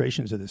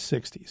demonstrations of the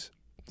 60s.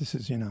 This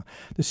is,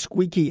 the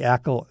squeaky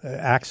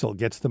axle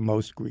gets the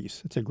most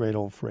grease. It's a great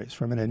old phrase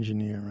from an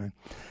engineer, right?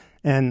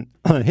 And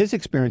his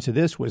experience of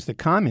this was the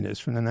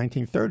communists from the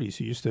 1930s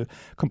who used to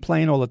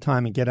complain all the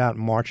time and get out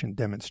and march and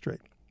demonstrate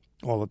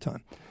all the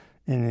time.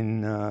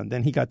 And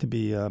then he got to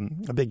be a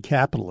big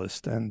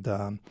capitalist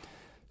and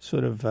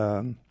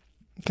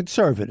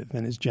conservative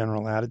in his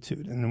general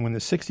attitude. And then when the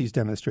 60s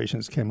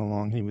demonstrations came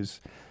along, he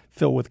was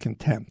filled with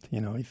contempt.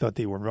 You know, he thought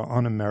they were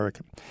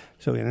un-American.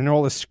 So, and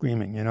all this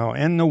screaming, you know,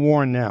 end the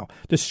war now.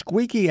 The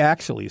squeaky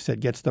axle, he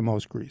said, gets the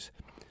most grease.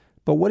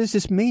 But what does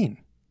this mean?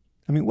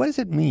 I mean, what does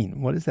it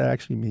mean? What does that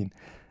actually mean?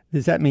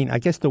 Does that mean, I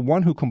guess the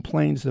one who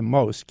complains the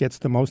most gets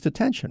the most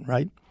attention,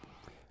 right?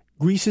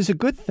 Grease is a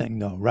good thing,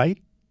 though, right?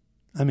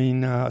 I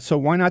mean, so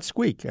why not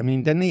squeak? I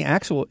mean, then the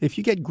axle, if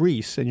you get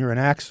grease and you're an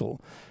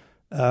axle,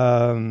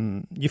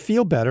 you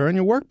feel better and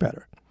you work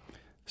better.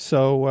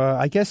 So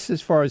I guess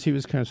as far as he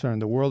was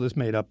concerned, the world is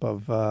made up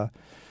of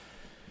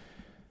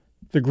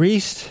the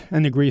greased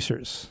and the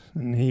greasers.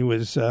 And he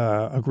was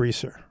a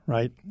greaser,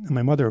 right? And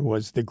my mother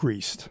was the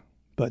greased,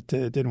 but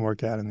it didn't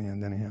work out in the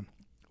end anyhow.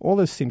 All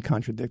this seemed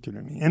contradictory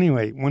to me.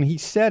 Anyway, when he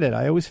said it,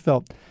 I always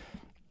felt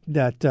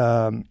that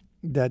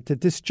that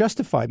this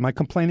justified my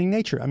complaining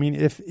nature. I mean,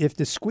 if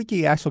the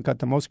squeaky axle got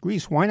the most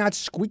grease, why not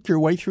squeak your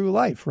way through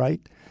life, right?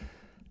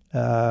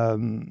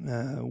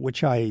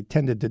 Which I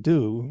tended to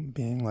do,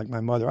 being like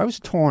my mother. I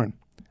was torn.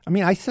 I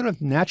mean, I sort of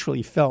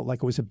naturally felt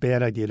like it was a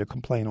bad idea to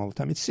complain all the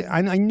time.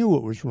 I knew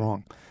it was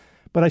wrong.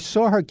 But I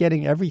saw her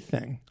getting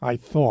everything, I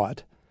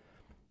thought.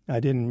 I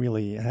didn't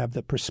really have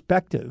the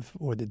perspective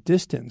or the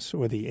distance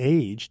or the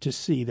age to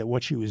see that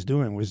what she was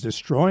doing was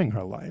destroying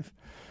her life.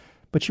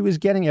 But she was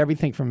getting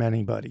everything from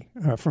anybody,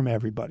 from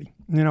everybody.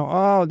 You know,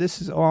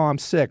 I'm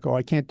sick, or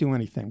I can't do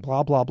anything,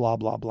 blah, blah, blah,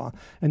 blah, blah.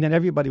 And then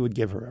everybody would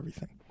give her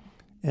everything.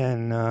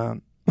 And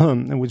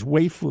it was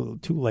way too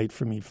late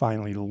for me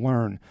finally to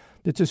learn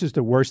that this is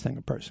the worst thing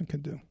a person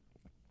can do.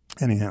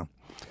 Anyhow,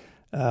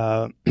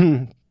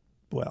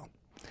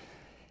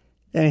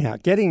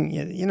 getting,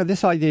 you know,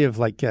 this idea of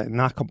like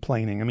not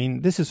complaining. I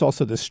mean, this is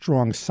also the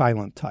strong,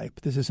 silent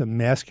type. This is a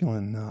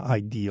masculine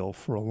ideal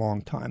for a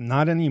long time.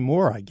 Not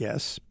anymore, I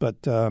guess, but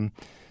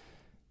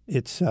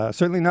it's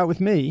certainly not with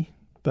me.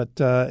 But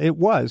it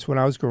was when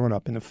I was growing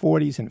up in the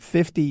 40s and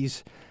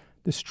 50s,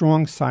 the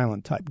strong,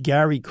 silent type.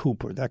 Gary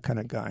Cooper, that kind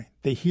of guy.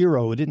 The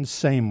hero who didn't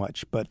say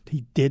much, but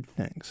he did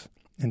things,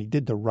 and he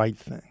did the right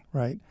thing,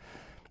 right?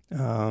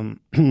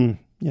 You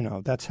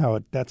know, that's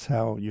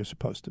how you're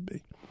supposed to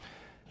be.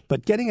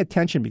 But getting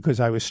attention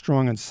because I was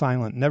strong and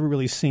silent never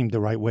really seemed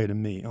the right way to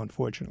me,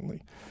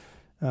 unfortunately.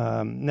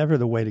 Never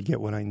the way to get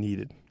what I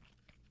needed.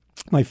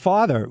 My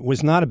father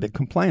was not a big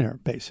complainer,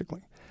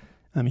 basically.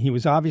 I mean, he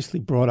was obviously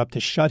brought up to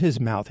shut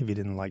his mouth if he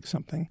didn't like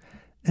something.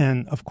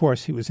 And, of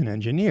course, he was an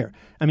engineer.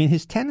 I mean,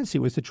 his tendency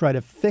was to try to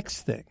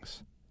fix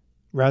things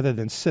rather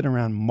than sit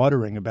around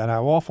muttering about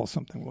how awful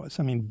something was.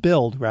 I mean,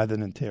 build rather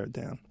than tear it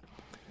down.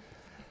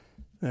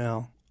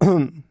 Now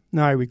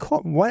I recall,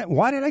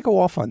 why did I go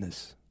off on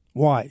this?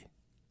 Why?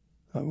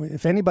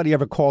 If anybody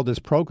ever called this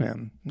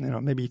program, you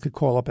know, maybe you could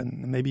call up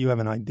and maybe you have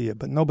an idea,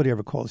 but nobody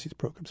ever calls these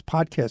programs.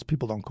 Podcasts,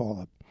 people don't call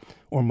up,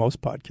 or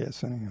most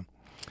podcasts anyhow.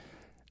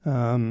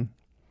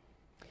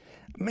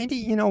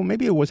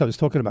 Maybe it was I was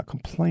talking about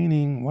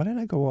complaining. Why did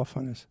I go off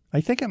on this?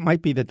 I think it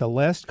might be that the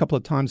last couple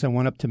of times I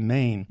went up to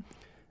Maine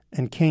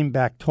and came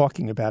back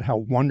talking about how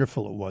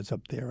wonderful it was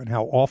up there and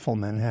how awful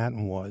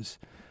Manhattan was,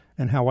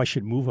 and how I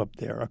should move up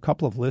there. A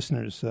couple of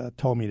listeners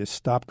told me to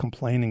stop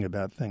complaining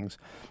about things,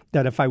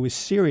 that if I was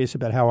serious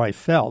about how I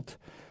felt,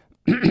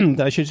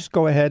 that I should just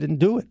go ahead and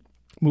do it.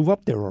 Move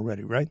up there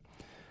already, right?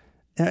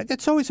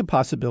 It's always a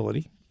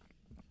possibility.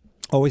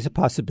 Always a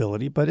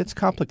possibility, but it's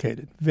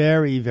complicated.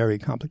 Very, very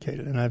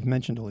complicated. And I've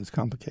mentioned all these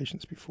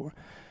complications before.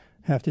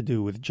 Have to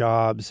do with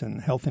jobs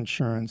and health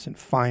insurance and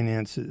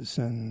finances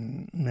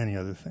and many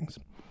other things.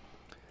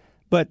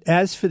 But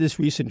as for this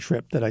recent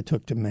trip that I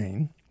took to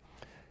Maine,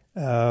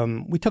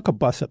 we took a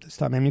bus up this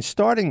time. I mean,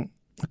 starting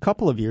a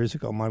couple of years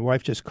ago, my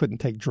wife just couldn't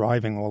take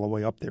driving all the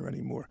way up there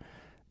anymore.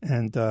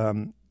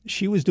 And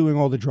she was doing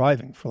all the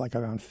driving for like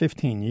around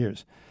 15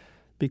 years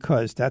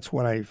because that's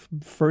when I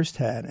first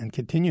had and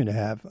continue to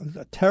have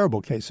a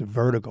terrible case of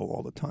vertigo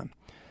all the time,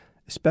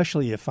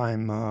 especially if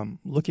I'm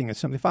looking at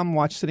something. If I'm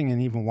sitting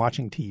and even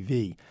watching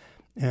TV,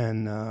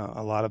 and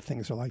a lot of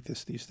things are like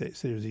this these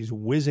days. There's these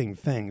whizzing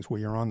things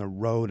where you're on the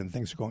road and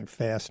things are going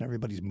fast and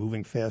everybody's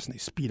moving fast and they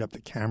speed up the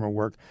camera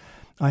work.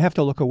 I have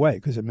to look away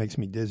because it makes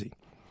me dizzy.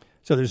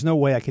 So there's no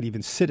way I could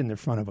even sit in the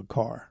front of a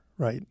car,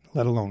 right,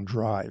 let alone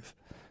drive.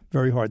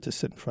 Very hard to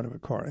sit in front of a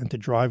car. And to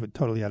drive it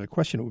totally out of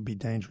question, it would be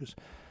dangerous.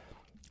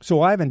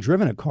 So I haven't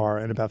driven a car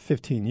in about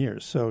 15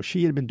 years. So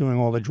she had been doing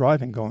all the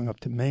driving going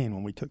up to Maine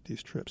when we took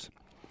these trips.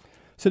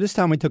 So this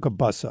time we took a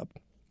bus up.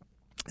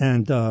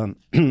 And,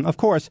 of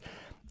course,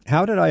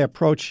 how did I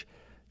approach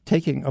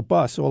taking a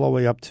bus all the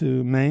way up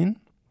to Maine?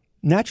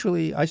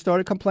 Naturally, I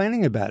started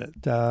complaining about it,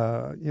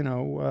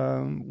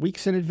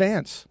 weeks in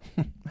advance.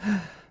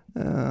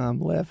 I'm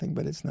laughing,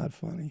 but it's not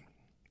funny.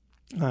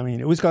 I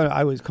mean,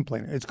 I was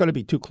complaining. It's going to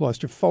be too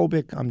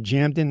claustrophobic. I'm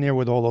jammed in there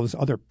with all those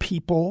other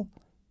people,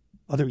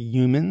 other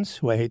humans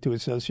who I hate to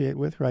associate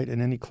with, right,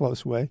 in any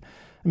close way.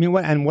 I mean,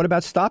 what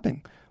about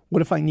stopping?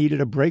 What if I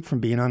needed a break from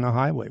being on the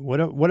highway?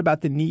 What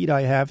about the need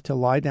I have to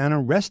lie down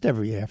and rest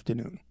every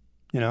afternoon?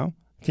 You know,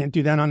 can't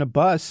do that on a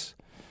bus.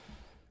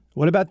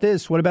 What about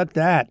this? What about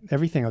that?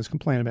 Everything I was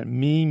complaining about.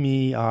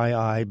 Me,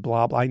 I,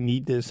 blah, blah. I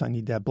need this, I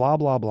need that, blah,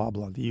 blah, blah,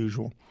 blah, the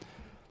usual.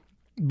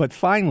 But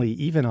finally,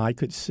 even I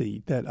could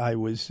see that I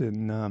was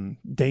in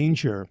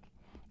danger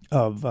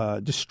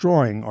of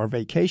destroying our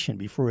vacation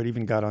before it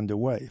even got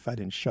underway if I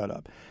didn't shut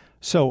up.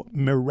 So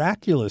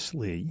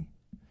miraculously,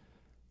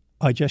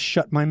 I just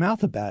shut my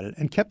mouth about it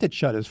and kept it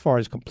shut as far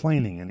as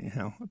complaining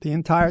anyhow, the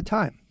entire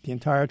time, the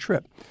entire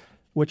trip,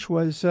 which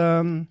was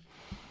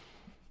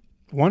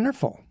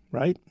wonderful,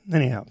 right?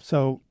 Anyhow,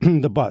 so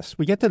the bus.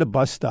 We get to the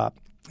bus stop.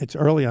 It's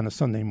early on a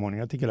Sunday morning.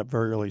 I had to get up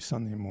very early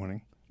Sunday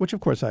morning, which of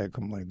course I had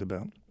complained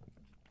about.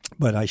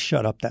 But I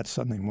shut up that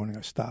Sunday morning.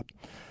 I stopped.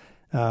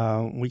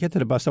 We get to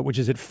the bus stop, which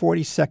is at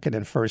 42nd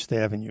and 1st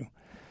Avenue,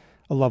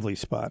 a lovely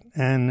spot.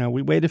 And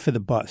we waited for the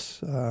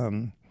bus.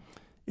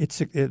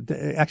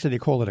 Actually, they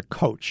call it a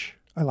coach.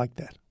 I like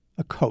that,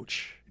 a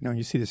coach. You know,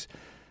 you see this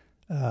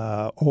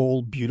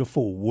old,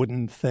 beautiful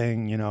wooden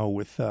thing, you know,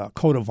 with a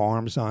coat of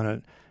arms on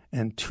it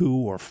and 2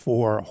 or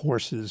 4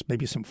 horses,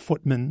 maybe some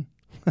footmen.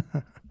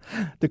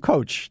 The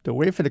coach, the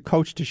way for the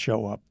coach to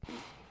show up.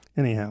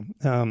 Anyhow,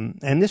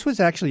 and this was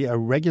actually a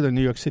regular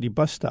New York City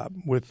bus stop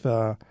with,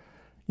 the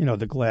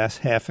glass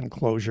half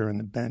enclosure and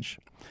the bench.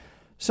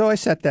 So I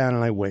sat down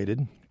and I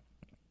waited.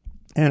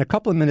 And a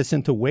couple of minutes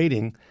into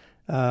waiting,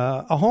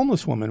 a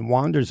homeless woman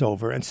wanders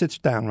over and sits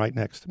down right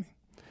next to me.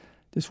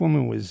 This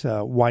woman was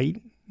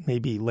white,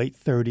 maybe late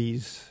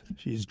 30s.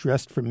 She's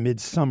dressed for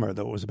midsummer,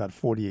 though it was about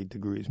 48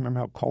 degrees.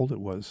 Remember how cold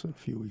it was a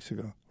few weeks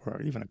ago, or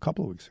even a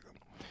couple of weeks ago.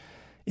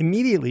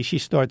 Immediately, she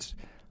starts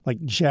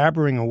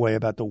jabbering away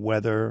about the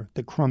weather,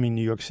 the crummy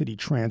New York City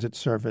transit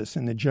service,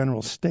 and the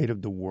general state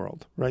of the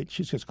world, right?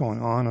 She's just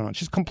going on and on.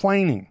 She's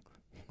complaining.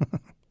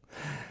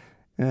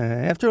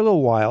 After a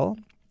little while,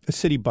 a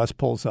city bus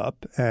pulls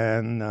up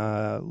and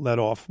let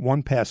off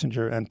one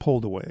passenger and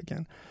pulled away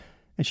again.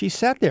 And she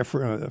sat there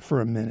for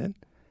a minute,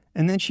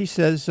 and then she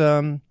says,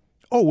 oh,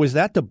 was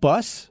that the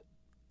bus?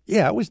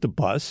 Yeah, it was the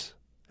bus,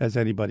 as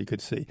anybody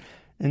could see.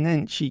 And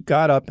then she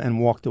got up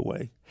and walked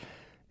away.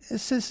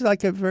 This is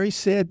like a very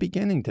sad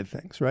beginning to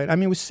things, right? I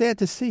mean, it was sad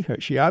to see her.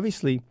 She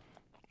obviously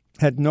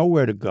had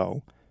nowhere to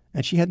go,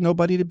 and she had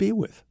nobody to be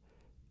with.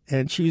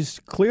 And she's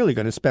clearly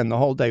going to spend the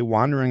whole day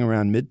wandering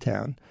around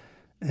Midtown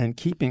and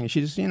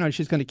she's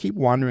going to keep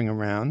wandering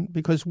around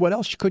because what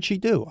else could she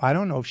do? I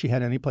don't know if she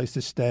had any place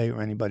to stay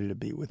or anybody to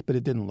be with, but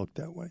it didn't look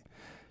that way.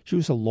 She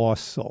was a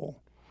lost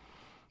soul.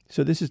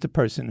 So this is the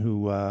person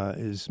who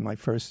is my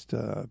first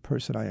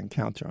person I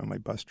encounter on my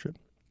bus trip.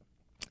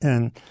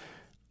 And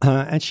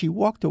she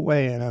walked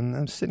away, and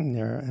I'm sitting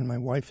there, and my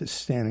wife is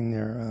standing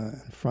there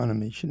in front of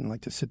me. She didn't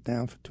like to sit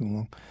down for too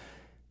long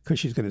because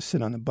she's going to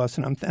sit on the bus.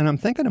 And I'm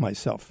thinking to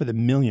myself for the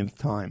millionth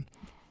time,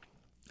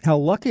 how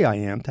lucky I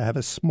am to have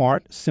a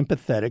smart,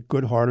 sympathetic,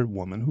 good-hearted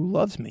woman who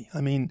loves me. I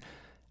mean,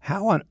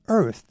 how on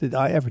earth did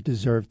I ever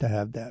deserve to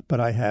have that? But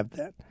I have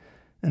that.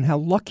 And how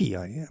lucky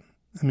I am.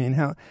 I mean,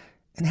 how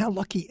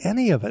lucky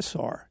any of us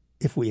are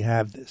if we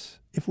have this,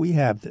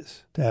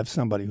 to have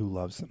somebody who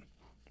loves them,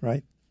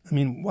 right? I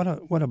mean, what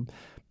a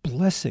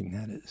blessing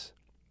that is,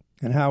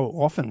 and how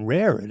often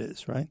rare it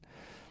is, right?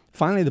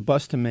 Finally, the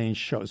bus to Maine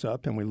shows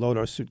up, and we load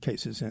our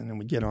suitcases in, and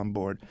we get on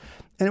board.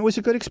 And it was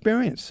a good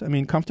experience. I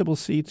mean, comfortable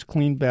seats,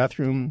 clean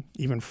bathroom,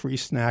 even free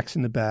snacks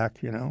in the back,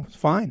 it's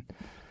fine.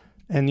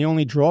 And the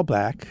only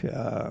drawback,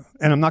 and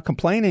I'm not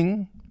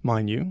complaining,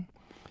 mind you,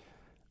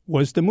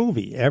 was the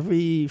movie.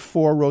 Every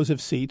 4 rows of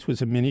seats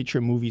was a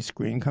miniature movie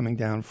screen coming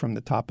down from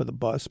the top of the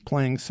bus,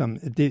 playing some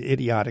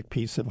idiotic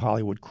piece of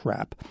Hollywood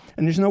crap.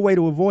 And there's no way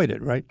to avoid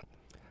it, right?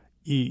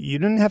 You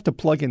didn't have to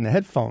plug in the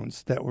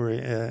headphones that were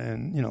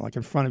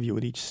in front of you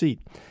at each seat.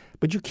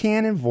 But you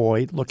can't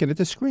avoid looking at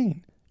the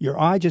screen. Your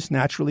eye just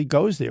naturally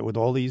goes there with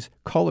all these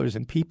colors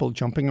and people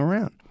jumping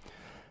around.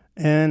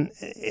 And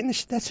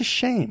that's a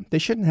shame. They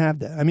shouldn't have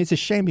that. I mean, it's a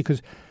shame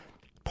because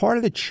part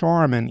of the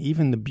charm and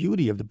even the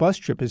beauty of the bus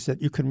trip is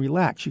that you can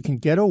relax. You can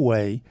get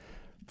away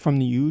from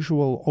the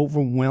usual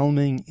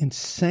overwhelming,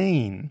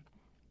 insane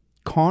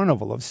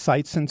carnival of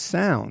sights and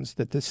sounds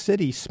that the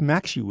city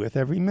smacks you with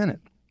every minute.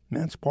 And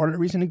that's part of the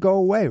reason to go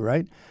away,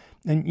 right?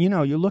 And,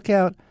 you look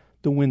out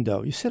the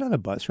window. You sit on a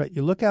bus, right?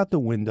 You look out the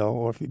window,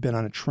 or if you've been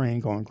on a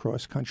train going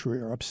cross country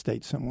or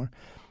upstate somewhere,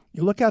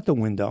 you look out the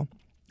window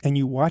and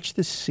you watch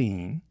the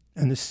scene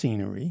and the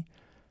scenery,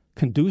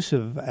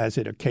 conducive as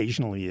it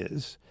occasionally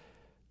is,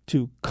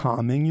 to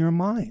calming your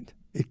mind.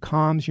 It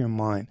calms your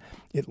mind.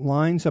 It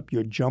lines up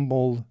your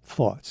jumbled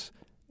thoughts,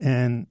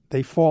 and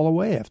they fall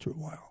away after a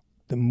while.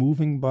 The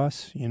moving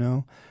bus,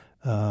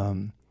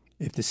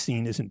 if the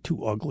scene isn't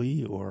too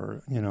ugly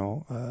or,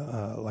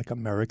 like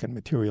American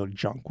material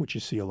junk, which you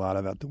see a lot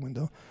of out the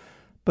window.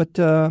 But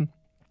there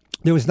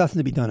was nothing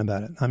to be done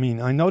about it. I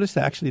mean, I noticed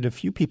actually that a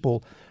few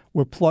people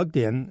were plugged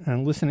in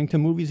and listening to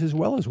movies as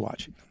well as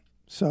watching them.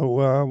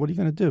 So what are you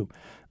going to do?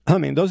 I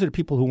mean, those are the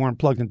people who weren't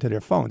plugged into their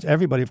phones.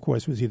 Everybody, of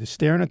course, was either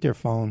staring at their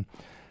phone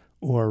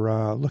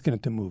or looking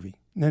at the movie.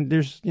 And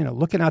there's,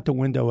 looking out the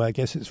window, I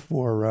guess, is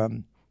for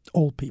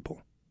old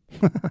people.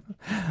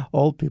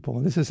 Old people.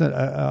 This is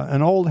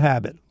an old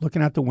habit,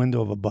 looking out the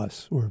window of a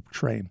bus or a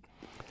train.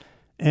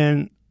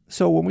 And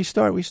so when we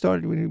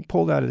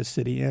pulled out of the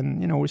city,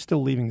 and, we're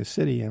still leaving the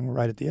city, and we're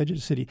right at the edge of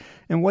the city.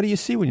 And what do you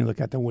see when you look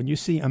out the window? You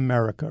see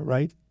America,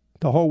 right?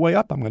 The whole way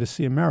up, I'm going to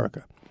see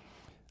America.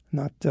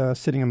 Not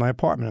sitting in my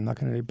apartment. I'm not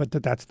going to, but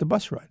that's the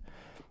bus ride.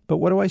 But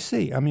what do I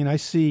see? I mean, I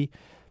see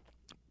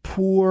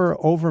poor,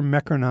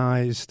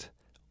 over-mechanized,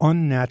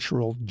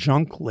 unnatural,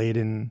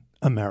 junk-laden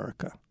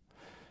America.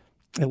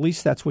 At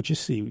least that's what you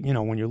see,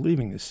 when you're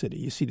leaving the city.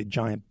 You see the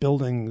giant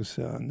buildings,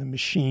 the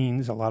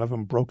machines, a lot of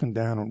them broken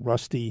down and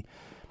rusty,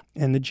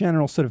 and the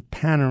general sort of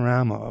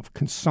panorama of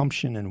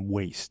consumption and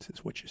waste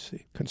is what you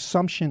see.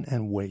 Consumption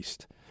and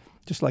waste,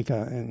 just like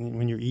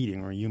when you're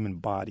eating, or a human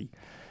body.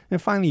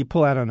 And finally, you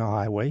pull out on the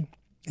highway,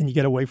 and you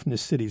get away from the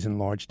cities and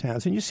large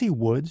towns, and you see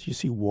woods, you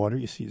see water,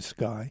 you see the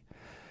sky.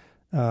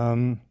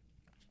 I'm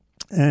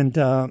on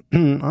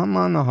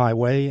the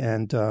highway,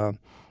 and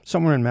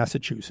somewhere in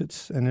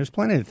Massachusetts, and there's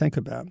plenty to think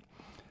about.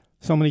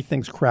 So many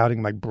things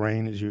crowding my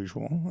brain as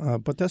usual.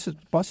 But this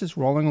bus is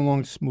rolling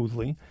along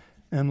smoothly,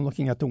 and I'm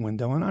looking out the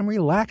window, and I'm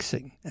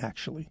relaxing,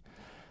 actually.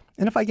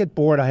 And if I get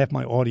bored, I have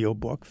my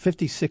audiobook,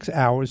 56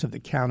 Hours of the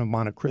Count of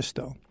Monte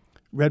Cristo,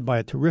 read by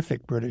a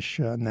terrific British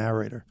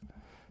narrator.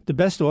 The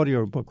best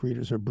audiobook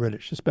readers are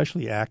British,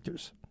 especially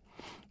actors,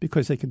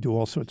 because they can do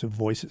all sorts of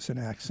voices and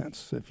accents.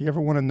 So if you ever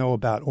want to know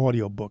about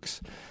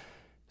audiobooks,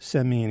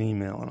 send me an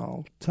email, and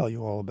I'll tell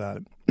you all about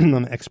it. I'm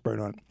an expert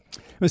on it.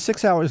 It was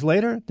 6 hours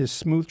later, this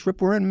smooth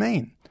trip, we're in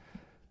Maine.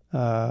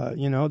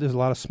 There's a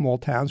lot of small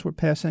towns we're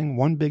passing,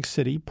 one big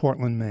city,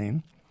 Portland,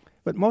 Maine.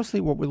 But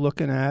mostly what we're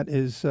looking at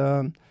is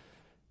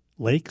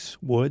lakes,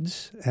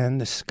 woods,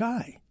 and the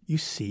sky. You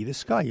see the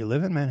sky. You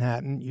live in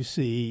Manhattan, you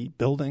see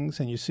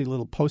buildings, and you see a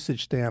little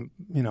postage stamp,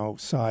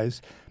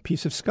 size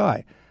piece of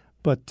sky.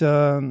 But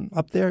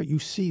up there, you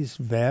see this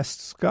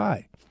vast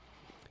sky.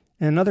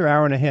 And another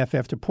hour and a half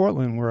after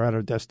Portland, we're at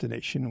our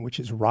destination, which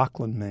is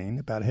Rockland, Maine,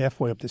 about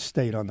halfway up the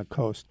state on the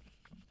coast.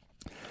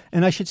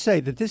 And I should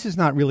say that this is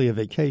not really a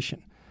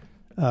vacation,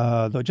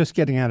 though just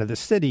getting out of the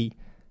city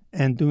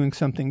and doing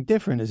something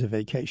different is a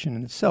vacation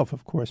in itself,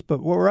 of course.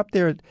 But what we're up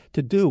there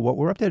to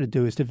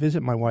do is to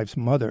visit my wife's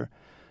mother,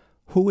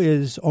 who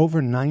is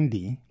over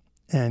 90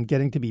 and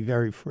getting to be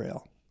very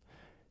frail.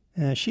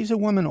 She's a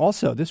woman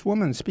also. This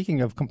woman,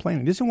 speaking of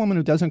complaining, this is a woman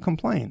who doesn't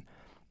complain,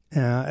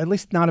 at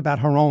least not about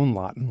her own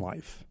lot in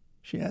life.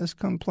 She has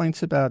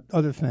complaints about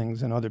other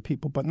things and other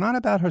people, but not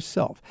about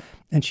herself.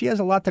 And she has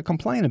a lot to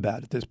complain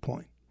about at this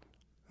point,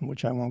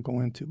 which I won't go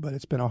into. But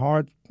it's been a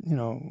hard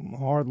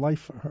life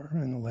for her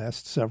in the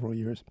last several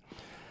years.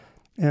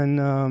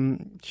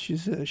 And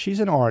she's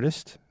an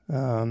artist.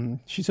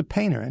 She's a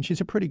painter, and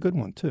she's a pretty good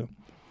one, too.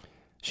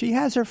 She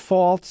has her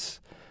faults,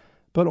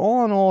 but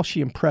all in all,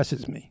 she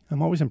impresses me.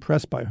 I'm always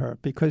impressed by her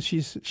because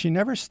she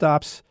never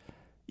stops,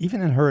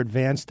 even in her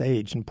advanced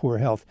age and poor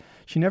health,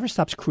 she never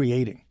stops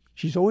creating.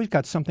 She's always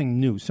got something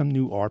new, some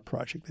new art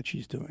project that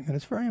she's doing, and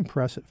it's very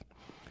impressive.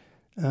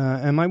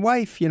 And my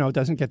wife,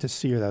 doesn't get to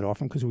see her that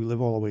often because we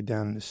live all the way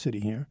down in the city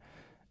here.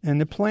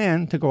 And the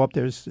plan to go up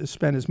there is to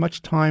spend as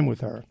much time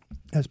with her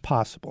as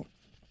possible.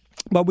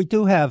 But we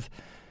do have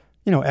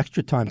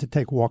extra time to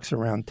take walks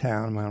around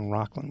town, around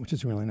Rockland, which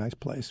is a really nice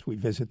place. We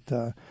visit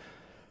the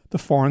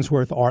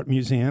Farnsworth Art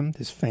Museum,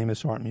 this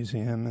famous art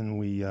museum, and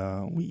we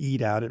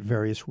eat out at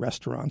various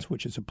restaurants,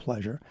 which is a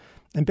pleasure.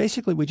 And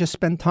basically, we just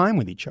spend time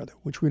with each other,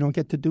 which we don't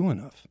get to do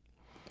enough.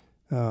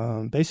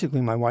 Basically,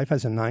 my wife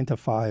has a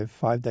 9-to-5,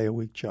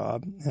 5-day-a-week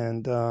job,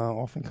 and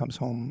often comes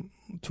home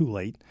too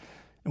late,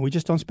 and we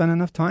just don't spend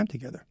enough time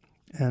together.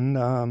 And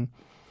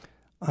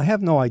I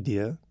have no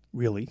idea,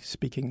 really,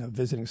 speaking of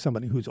visiting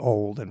somebody who's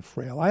old and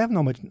frail, I have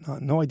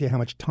no idea how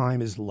much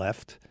time is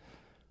left.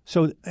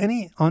 So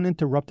any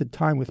uninterrupted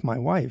time with my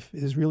wife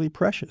is really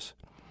precious.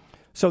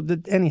 So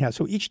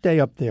each day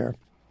up there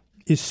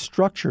is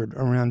structured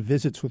around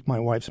visits with my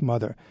wife's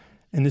mother,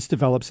 and this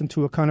develops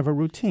into a kind of a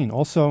routine.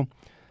 Also,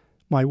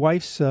 my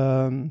wife's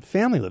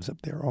family lives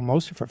up there, or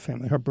most of her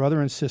family. Her brother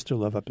and sister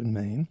live up in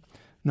Maine,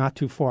 not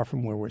too far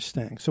from where we're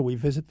staying. So we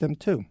visit them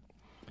too.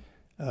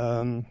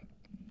 And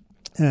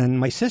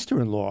my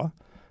sister-in-law,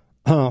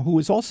 who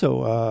is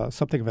also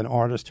something of an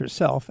artist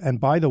herself, and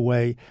by the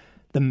way,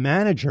 the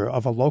manager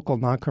of a local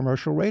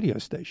non-commercial radio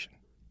station.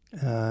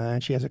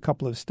 And she has a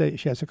couple of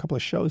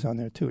shows on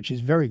there too. And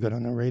she's very good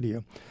on the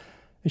radio.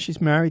 And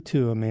she's married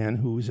to a man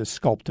who's a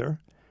sculptor,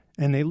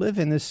 and they live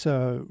in this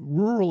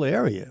rural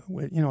area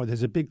where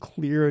there's a big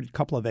cleared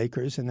couple of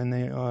acres, and then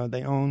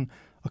they own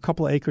a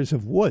couple of acres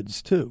of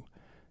woods too.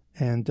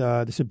 And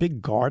there's a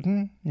big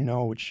garden,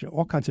 which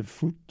all kinds of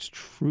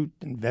fruit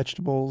and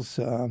vegetables.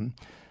 And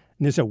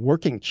there's a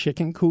working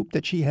chicken coop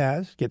that she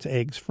gets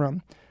eggs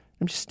from.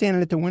 I'm just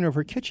standing at the window of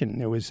her kitchen.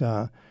 There was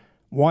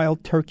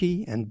wild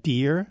turkey and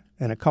deer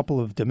and a couple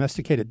of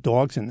domesticated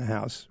dogs in the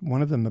house,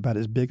 one of them about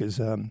as big as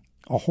a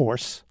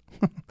horse,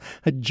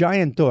 a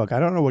giant dog. I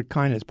don't know what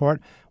kind. It's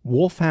part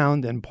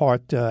wolfhound and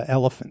part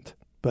elephant.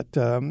 but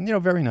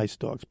very nice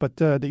dogs. But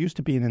they're used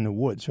to being in the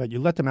woods, right? You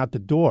let them out the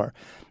door,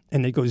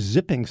 and they go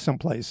zipping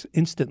someplace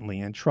instantly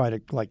and try to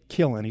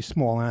kill any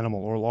small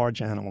animal or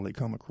large animal they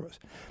come across.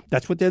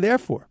 That's what they're there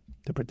for,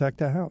 to protect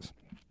the house.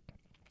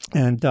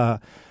 And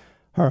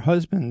her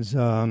husband's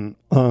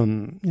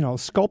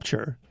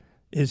sculpture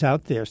is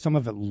out there. Some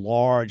of it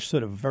large,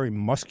 sort of very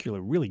muscular,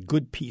 really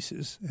good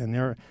pieces, and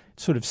they're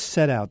sort of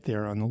set out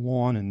there on the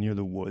lawn and near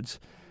the woods.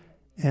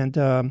 And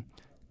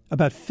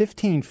about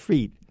 15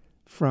 feet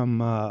from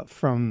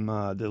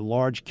the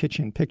large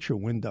kitchen picture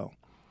window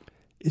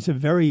is a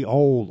very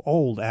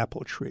old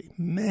apple tree,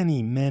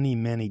 many, many,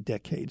 many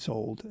decades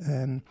old.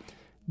 And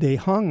they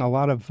hung a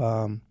lot of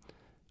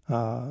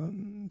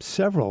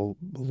several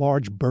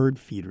large bird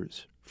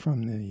feeders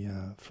from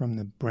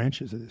the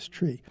branches of this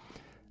tree.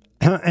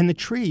 And the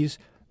trees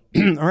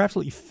are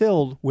absolutely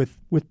filled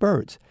with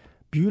birds,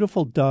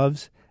 beautiful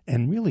doves,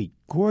 and really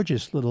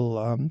gorgeous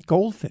little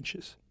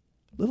goldfinches,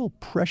 little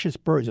precious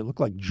birds that look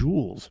like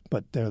jewels,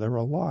 but they're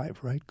alive,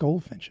 right?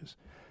 Goldfinches.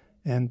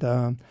 And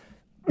I'm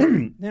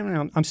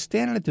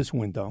standing at this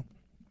window,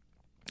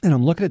 and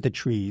I'm looking at the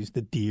trees,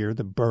 the deer,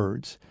 the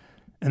birds,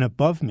 and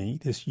above me,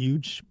 this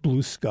huge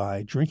blue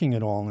sky, drinking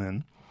it all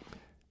in,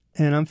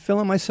 and I'm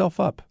filling myself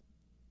up.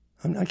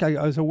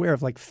 I was aware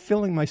of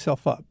filling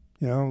myself up.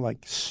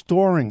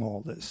 Storing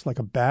all this like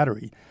a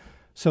battery,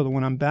 so that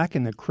when I'm back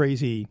in the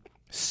crazy,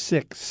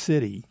 sick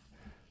city,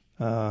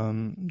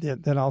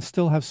 that I'll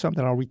still have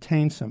something, I'll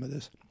retain some of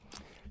this.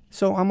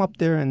 So I'm up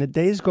there, and the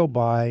days go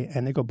by,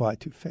 and they go by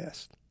too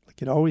fast.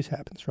 Like it always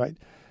happens, right?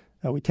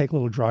 We take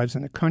little drives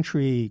in the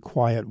country,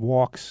 quiet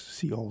walks,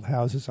 see old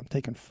houses. I'm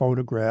taking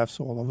photographs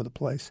all over the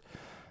place.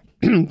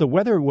 The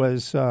weather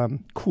was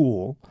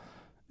cool,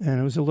 and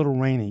it was a little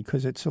rainy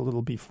because it's a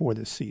little before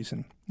this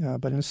season.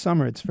 But in the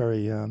summer, it's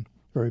very,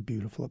 very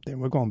beautiful up there.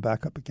 We're going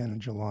back up again in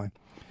July.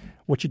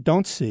 What you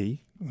don't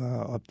see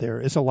up there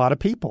is a lot of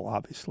people,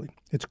 obviously.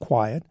 It's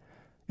quiet.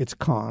 It's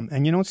calm.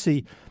 And you don't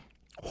see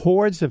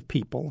hordes of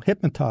people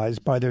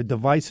hypnotized by their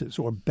devices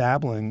or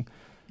babbling,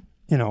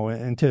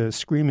 into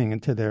screaming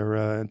into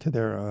their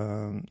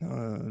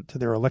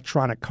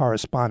electronic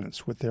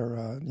correspondence with their,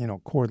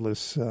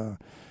 cordless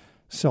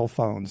cell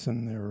phones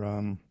and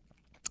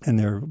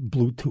their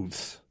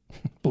Bluetooths.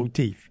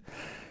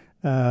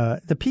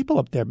 The people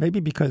up there, maybe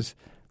because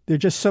there are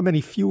just so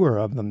many fewer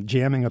of them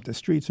jamming up the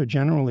streets, are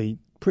generally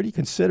pretty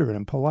considerate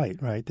and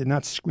polite, right? They're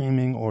not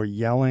screaming or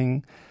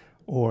yelling,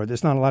 or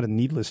there's not a lot of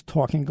needless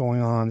talking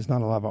going on. There's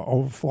not a lot of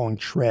overflowing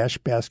trash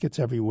baskets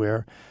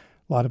everywhere,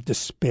 a lot of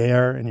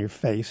despair in your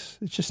face.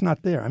 It's just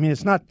not there. I mean,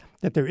 it's not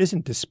that there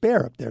isn't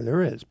despair up there.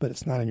 There is, but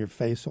it's not in your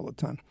face all the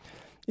time.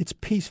 It's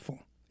peaceful.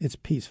 It's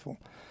peaceful.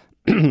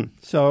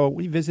 So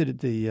we visited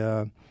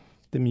the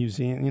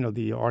museum,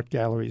 the art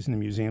galleries and the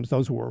museums.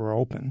 Those were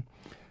open.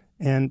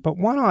 But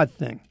one odd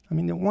thing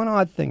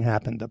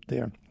happened up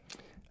there,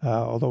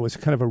 although it was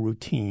kind of a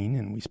routine,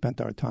 and we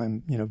spent our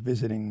time,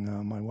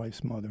 visiting my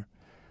wife's mother.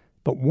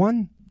 But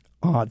one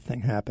odd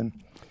thing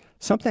happened,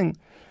 something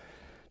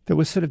that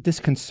was sort of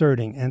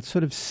disconcerting and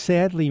sort of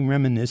sadly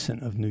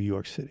reminiscent of New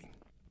York City.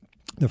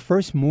 The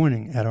first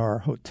morning at our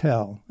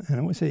hotel, and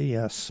it was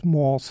a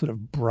small, sort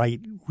of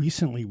bright,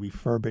 recently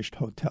refurbished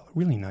hotel, a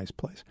really nice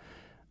place.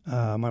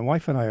 My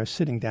wife and I are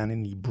sitting down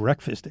in the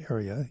breakfast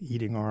area,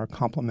 eating our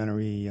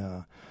complimentary,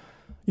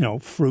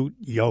 fruit,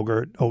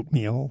 yogurt,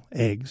 oatmeal,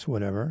 eggs,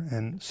 whatever.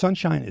 And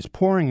sunshine is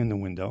pouring in the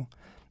window,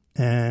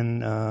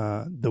 and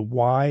the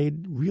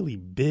wide, really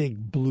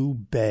big blue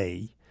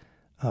bay,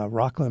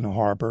 Rockland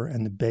Harbor,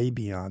 and the bay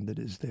beyond it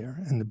is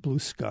there, and the blue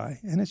sky.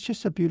 And it's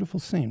just a beautiful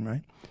scene,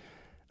 right?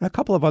 And a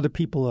couple of other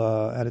people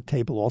at a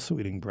table also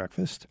eating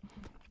breakfast.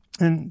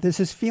 And there's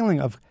this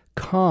feeling of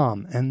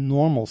calm and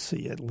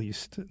normalcy, at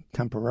least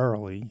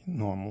temporarily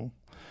normal.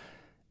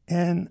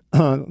 And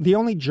the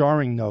only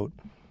jarring note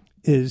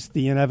is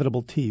the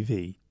inevitable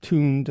TV,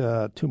 tuned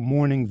to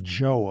Morning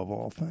Joe, of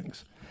all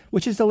things,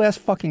 which is the last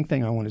fucking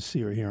thing I want to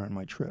see or hear on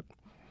my trip.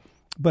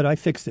 But I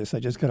fixed this. I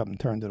just got up and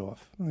turned it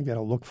off. I got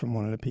a look from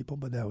one of the people,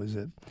 but that was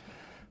it.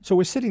 So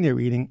we're sitting there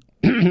eating,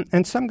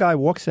 and some guy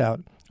walks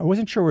out. I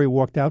wasn't sure where he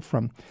walked out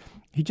from.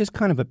 He just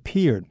kind of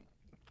appeared.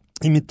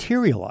 He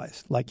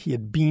materialized like he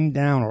had beamed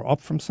down or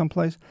up from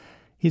someplace.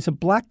 He's a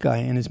black guy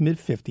in his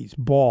mid-50s,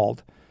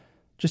 bald,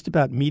 just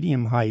about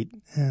medium height,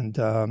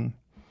 and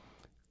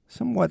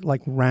somewhat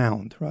like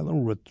round, right, a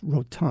little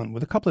rotund,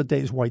 with a couple of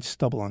days' white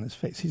stubble on his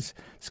face. This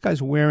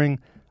guy's wearing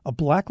a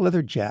black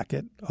leather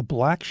jacket, a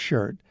black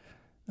shirt,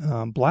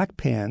 black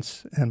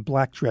pants, and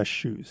black dress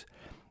shoes.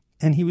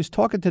 And he was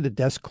talking to the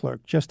desk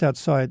clerk just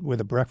outside where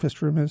the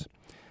breakfast room is.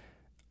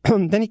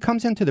 Then he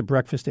comes into the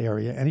breakfast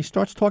area, and he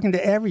starts talking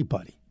to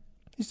everybody.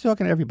 He's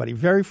talking to everybody,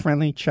 very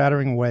friendly,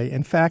 chattering away.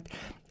 In fact,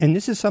 and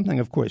this is something,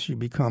 of course, you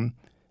become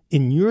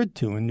inured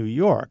to in New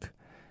York,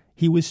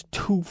 he was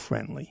too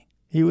friendly.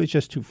 He was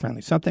just too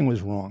friendly. Something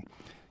was wrong.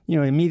 He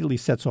immediately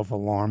sets off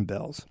alarm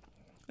bells.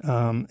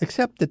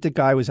 Except that the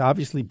guy was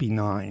obviously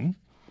benign,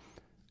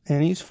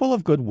 and he's full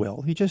of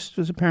goodwill. He just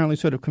was apparently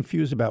sort of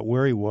confused about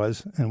where he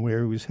was and where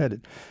he was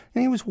headed.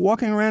 And he was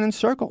walking around in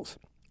circles,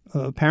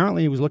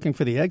 apparently he was looking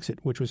for the exit,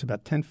 which was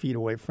about 10 feet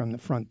away from the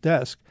front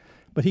desk,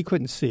 but he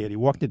couldn't see it. He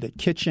walked into the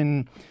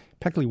kitchen,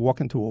 practically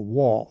walked into a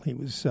wall. He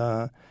was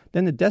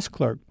then the desk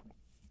clerk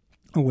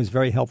was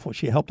very helpful.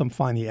 She helped him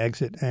find the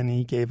exit, and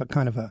he gave a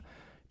kind of a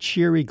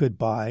cheery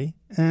goodbye,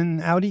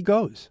 and out he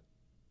goes,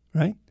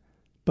 right?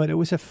 But it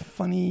was a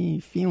funny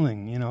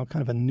feeling,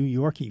 kind of a New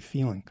York-y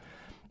feeling.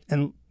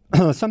 And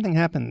something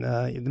happened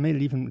that made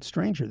it even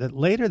stranger, that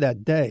later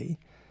that day,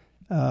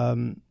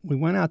 we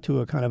went out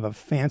to a kind of a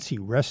fancy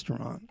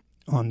restaurant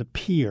on the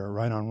pier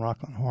right on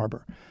Rockland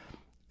Harbor.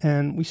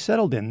 And we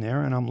settled in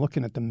there, and I'm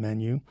looking at the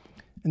menu.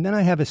 And then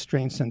I have a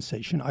strange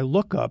sensation. I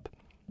look up,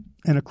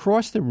 and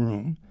across the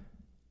room,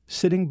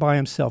 sitting by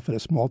himself at a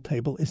small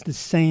table, is the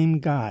same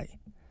guy.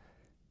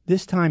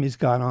 This time he's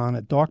got on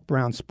a dark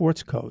brown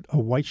sports coat, a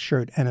white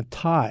shirt, and a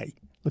tie,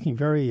 looking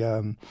very,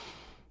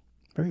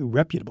 very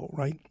reputable,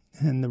 right?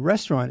 And the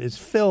restaurant is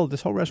filled.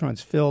 This whole restaurant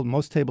is filled.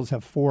 Most tables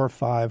have 4 or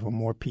 5 or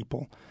more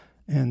people.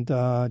 And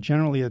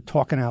generally they're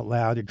talking out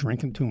loud, they're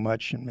drinking too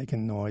much and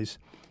making noise,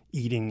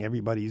 eating.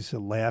 Everybody's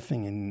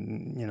laughing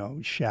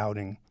and,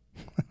 shouting.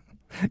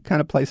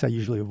 Kind of place I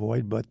usually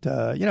avoid, but,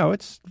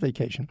 it's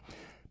vacation.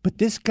 But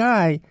this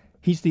guy,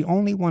 he's the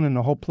only one in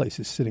the whole place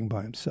is sitting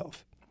by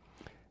himself.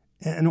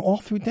 And all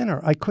through dinner,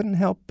 I couldn't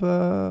help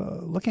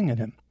looking at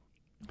him.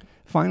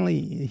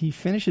 Finally, he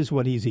finishes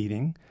what he's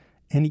eating,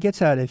 and he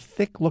gets out a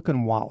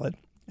thick-looking wallet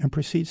and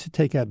proceeds to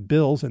take out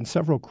bills and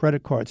several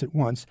credit cards at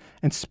once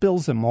and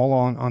spills them all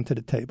onto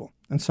the table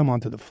and some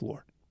onto the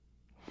floor.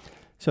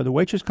 So the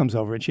waitress comes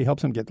over, and she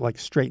helps him get,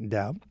 straightened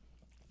out,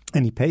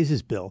 and he pays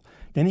his bill.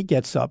 Then he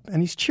gets up,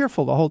 and he's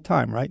cheerful the whole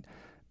time, right?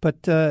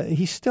 But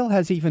he still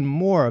has even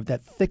more of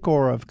that thick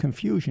aura of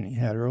confusion he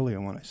had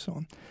earlier when I saw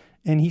him.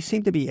 And he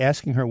seemed to be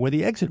asking her where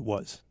the exit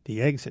was.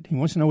 The exit. He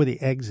wants to know where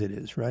the exit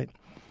is, right?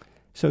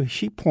 So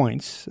she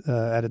points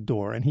at a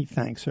door, and he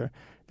thanks her.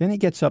 Then he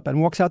gets up and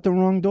walks out the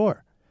wrong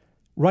door,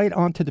 right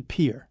onto the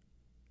pier.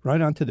 Right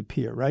onto the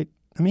pier, right?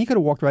 I mean, he could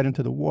have walked right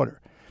into the water.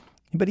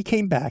 But he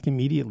came back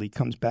immediately,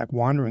 comes back,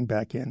 wandering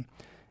back in.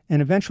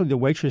 And eventually the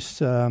waitress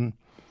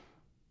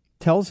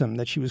tells him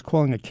that she was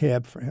calling a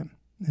cab for him.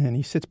 And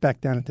he sits back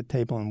down at the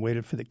table and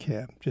waited for the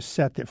cab. Just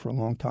sat there for a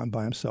long time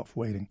by himself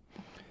waiting.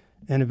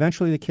 And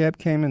eventually the cab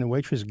came, and the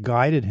waitress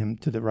guided him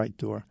to the right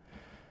door.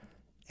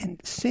 And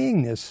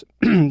seeing this,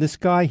 this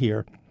guy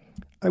here,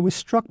 I was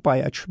struck by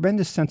a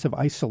tremendous sense of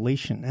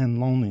isolation and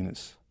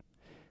loneliness.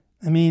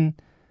 I mean,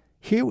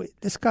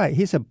 this guy,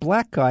 he's a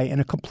black guy in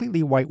a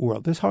completely white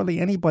world. There's hardly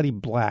anybody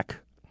black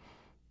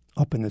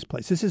up in this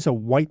place. This is a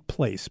white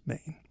place,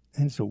 Maine,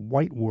 and it's a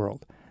white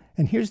world.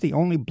 And here's the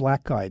only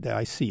black guy that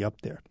I see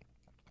up there.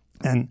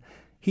 And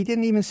he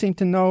didn't even seem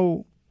to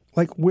know,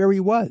 where he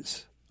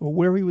was or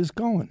where he was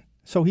going.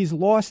 So he's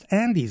lost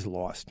and he's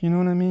lost. You know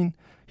what I mean?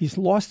 He's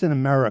lost in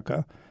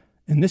America,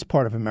 in this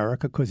part of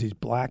America, because he's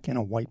black in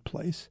a white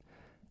place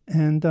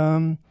and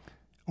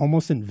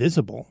almost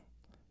invisible.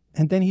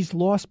 And then he's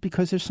lost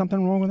because there's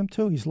something wrong with him,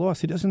 too. He's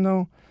lost. He doesn't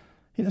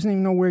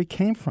even know where he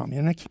came from.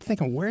 And I keep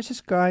thinking, where's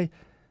this guy?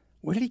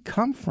 Where did he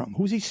come from?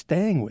 Who's he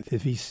staying with?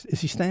 Is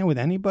he staying with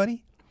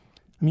anybody?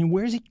 I mean,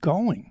 where's he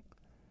going?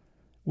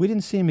 We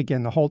didn't see him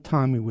again the whole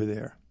time we were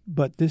there.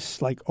 But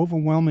this,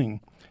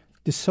 overwhelming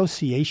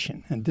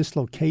dissociation and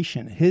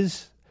dislocation,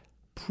 his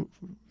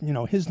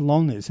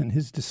loneliness and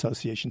his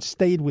dissociation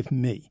stayed with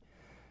me.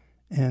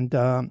 And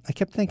I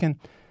kept thinking,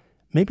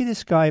 maybe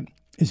this guy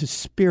is a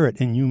spirit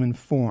in human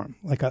form,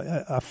 like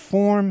a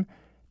form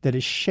that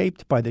is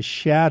shaped by the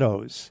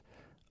shadows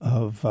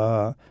of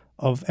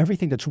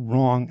everything that's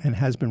wrong and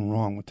has been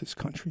wrong with this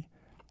country.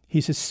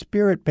 He's a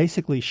spirit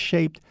basically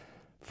shaped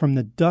from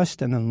the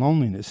dust and the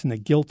loneliness and the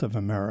guilt of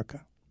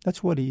America.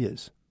 That's what he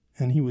is.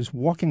 And he was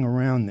walking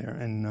around there,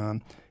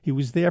 and he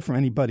was there for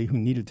anybody who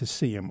needed to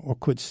see him or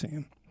could see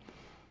him.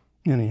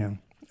 Anyhow,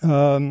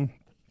 and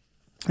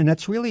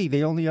that's really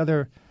the only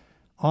other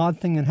odd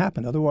thing that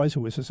happened. Otherwise, it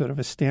was a sort of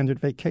a standard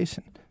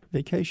vacation.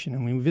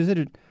 And we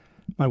visited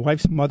my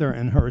wife's mother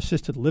and her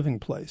assisted living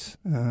place,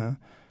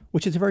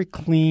 which is a very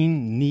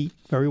clean, neat,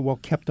 very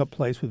well-kept-up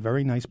place with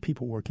very nice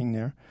people working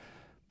there.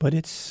 But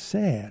it's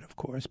sad, of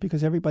course,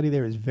 because everybody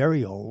there is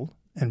very old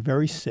and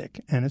very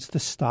sick, and it's the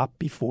stop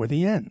before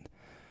the end.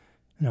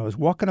 And I was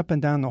walking up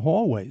and down the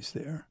hallways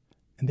there,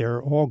 and there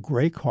are all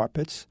gray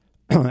carpets.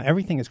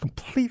 Everything is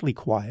completely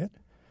quiet.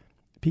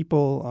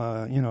 People,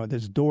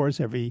 there's doors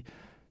every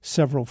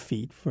several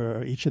feet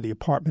for each of the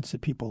apartments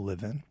that people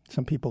live in.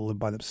 Some people live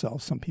by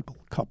themselves, some people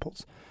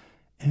couples.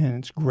 And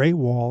it's gray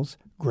walls,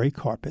 gray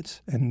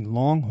carpets, and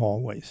long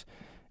hallways.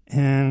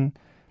 And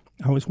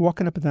I was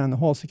walking up and down the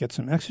halls to get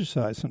some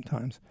exercise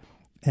sometimes,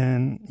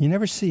 and you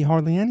never see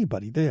hardly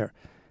anybody there.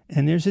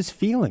 And there's this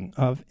feeling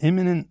of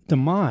imminent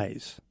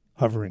demise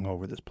hovering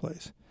over this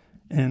place.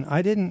 And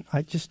I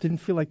just didn't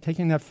feel like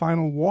taking that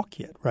final walk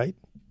yet, right?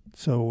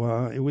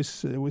 So it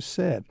was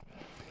sad.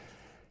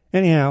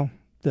 Anyhow,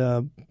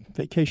 the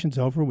vacation's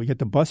over. We get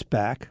the bus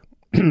back,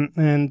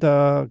 and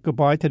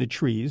goodbye to the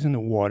trees and the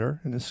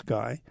water and the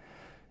sky.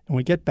 And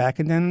we get back,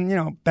 and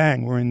then,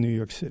 bang, we're in New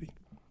York City.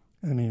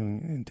 I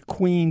mean, into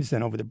Queens,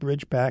 then over the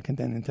bridge back, and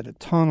then into the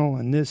tunnel,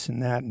 and this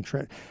and that, and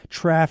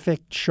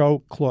traffic,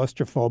 choke,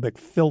 claustrophobic,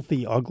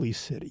 filthy, ugly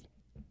city,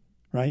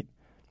 right?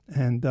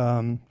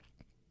 And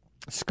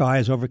sky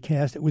is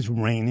overcast. It was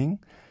raining.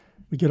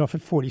 We get off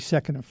at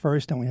 42nd at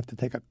first, and we have to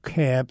take a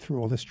cab through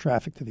all this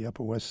traffic to the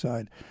Upper West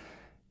Side.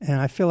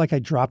 And I feel like I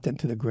dropped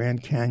into the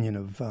Grand Canyon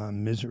of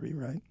misery,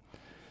 right?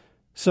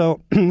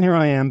 So here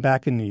I am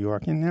back in New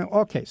York. And now,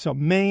 okay, so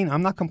Maine,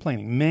 I'm not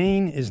complaining.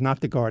 Maine is not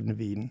the Garden of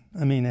Eden.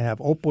 I mean, they have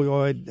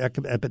opioid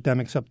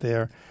epidemics up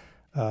there.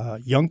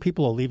 Young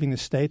people are leaving the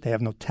state. They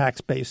have no tax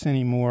base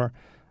anymore.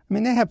 I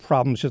mean, they have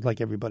problems just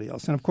like everybody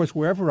else. And, of course,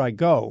 wherever I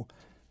go,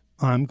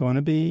 I'm going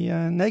to be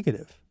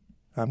negative.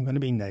 I'm going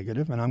to be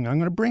negative, and I'm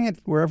going to bring it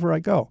wherever I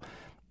go.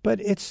 But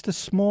it's the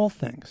small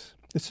things.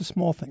 It's the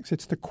small things.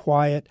 It's the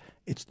quiet.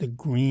 It's the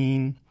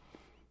green.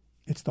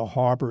 It's the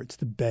harbor. It's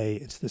the bay.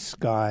 It's the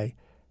sky.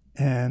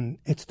 And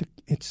it's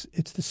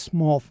the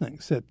small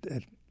things that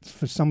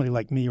for somebody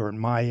like me or at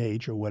my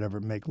age or whatever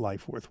make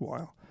life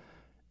worthwhile.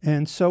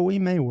 And so we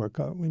may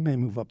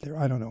move up there.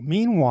 I don't know.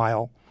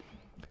 Meanwhile,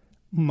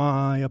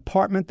 my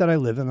apartment that I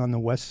live in on the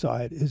west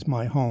side is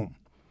my home.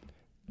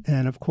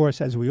 And, of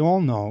course, as we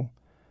all know,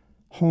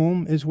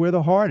 home is where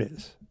the heart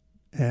is.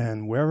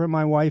 And wherever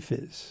my wife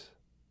is,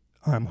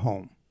 I'm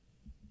home.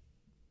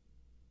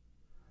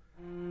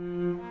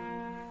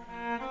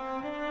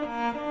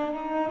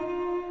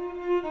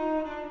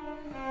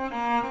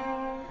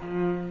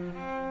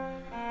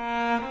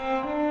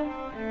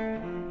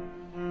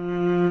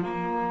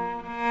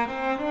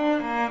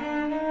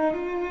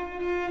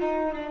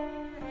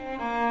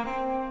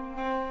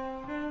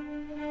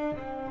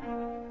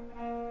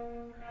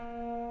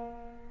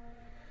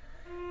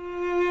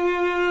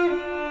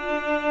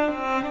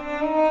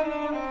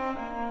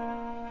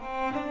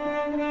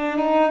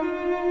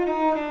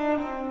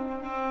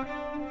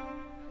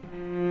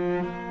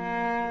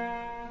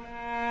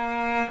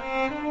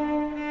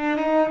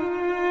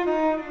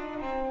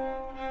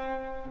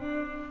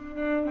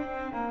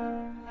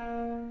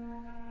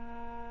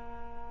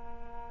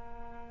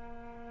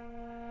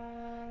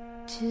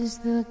 Tis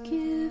the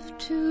gift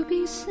to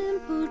be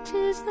simple,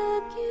 'tis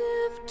the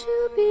gift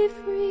to be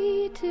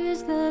free,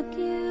 'tis the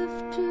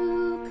gift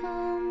to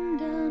come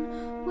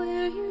down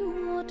where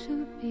you ought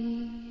to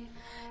be.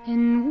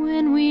 And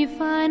when we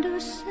find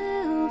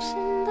ourselves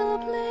in the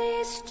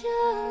place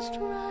just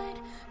right,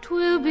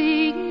 'twill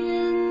be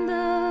in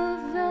the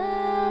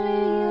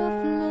valley of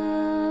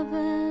love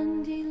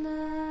and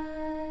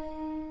delight.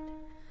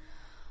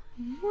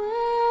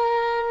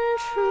 When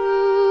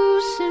true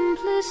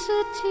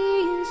simplicity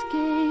is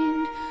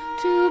gained,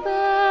 to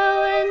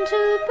bow and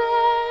to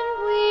bend,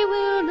 we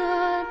will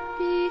not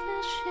be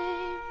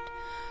ashamed.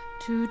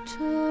 To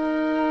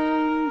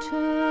turn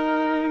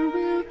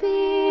will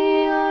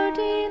be our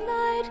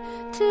delight,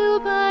 till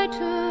by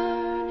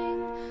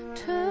turning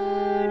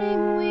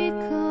we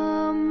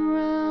come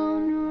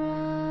round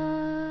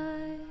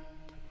right.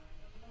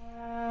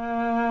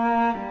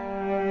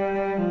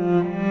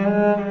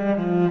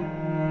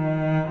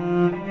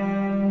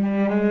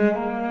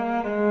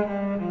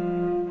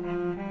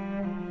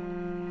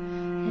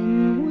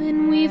 And when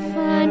we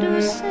find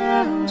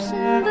ourselves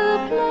in the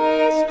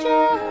place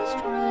just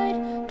right,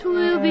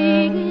 'twill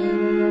be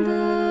in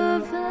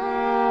the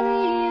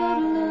valley of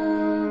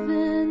love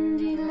and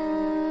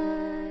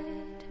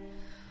delight.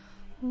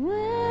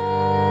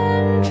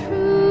 When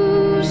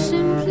true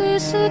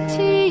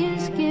simplicity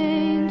is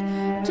gained,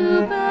 to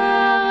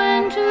bow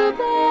and to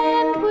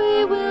bend,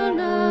 we will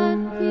not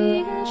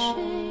be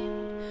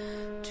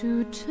ashamed.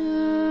 To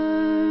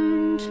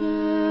turn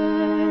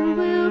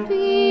will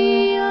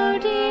be our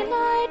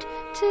delight,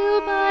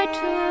 till by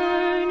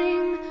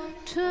turning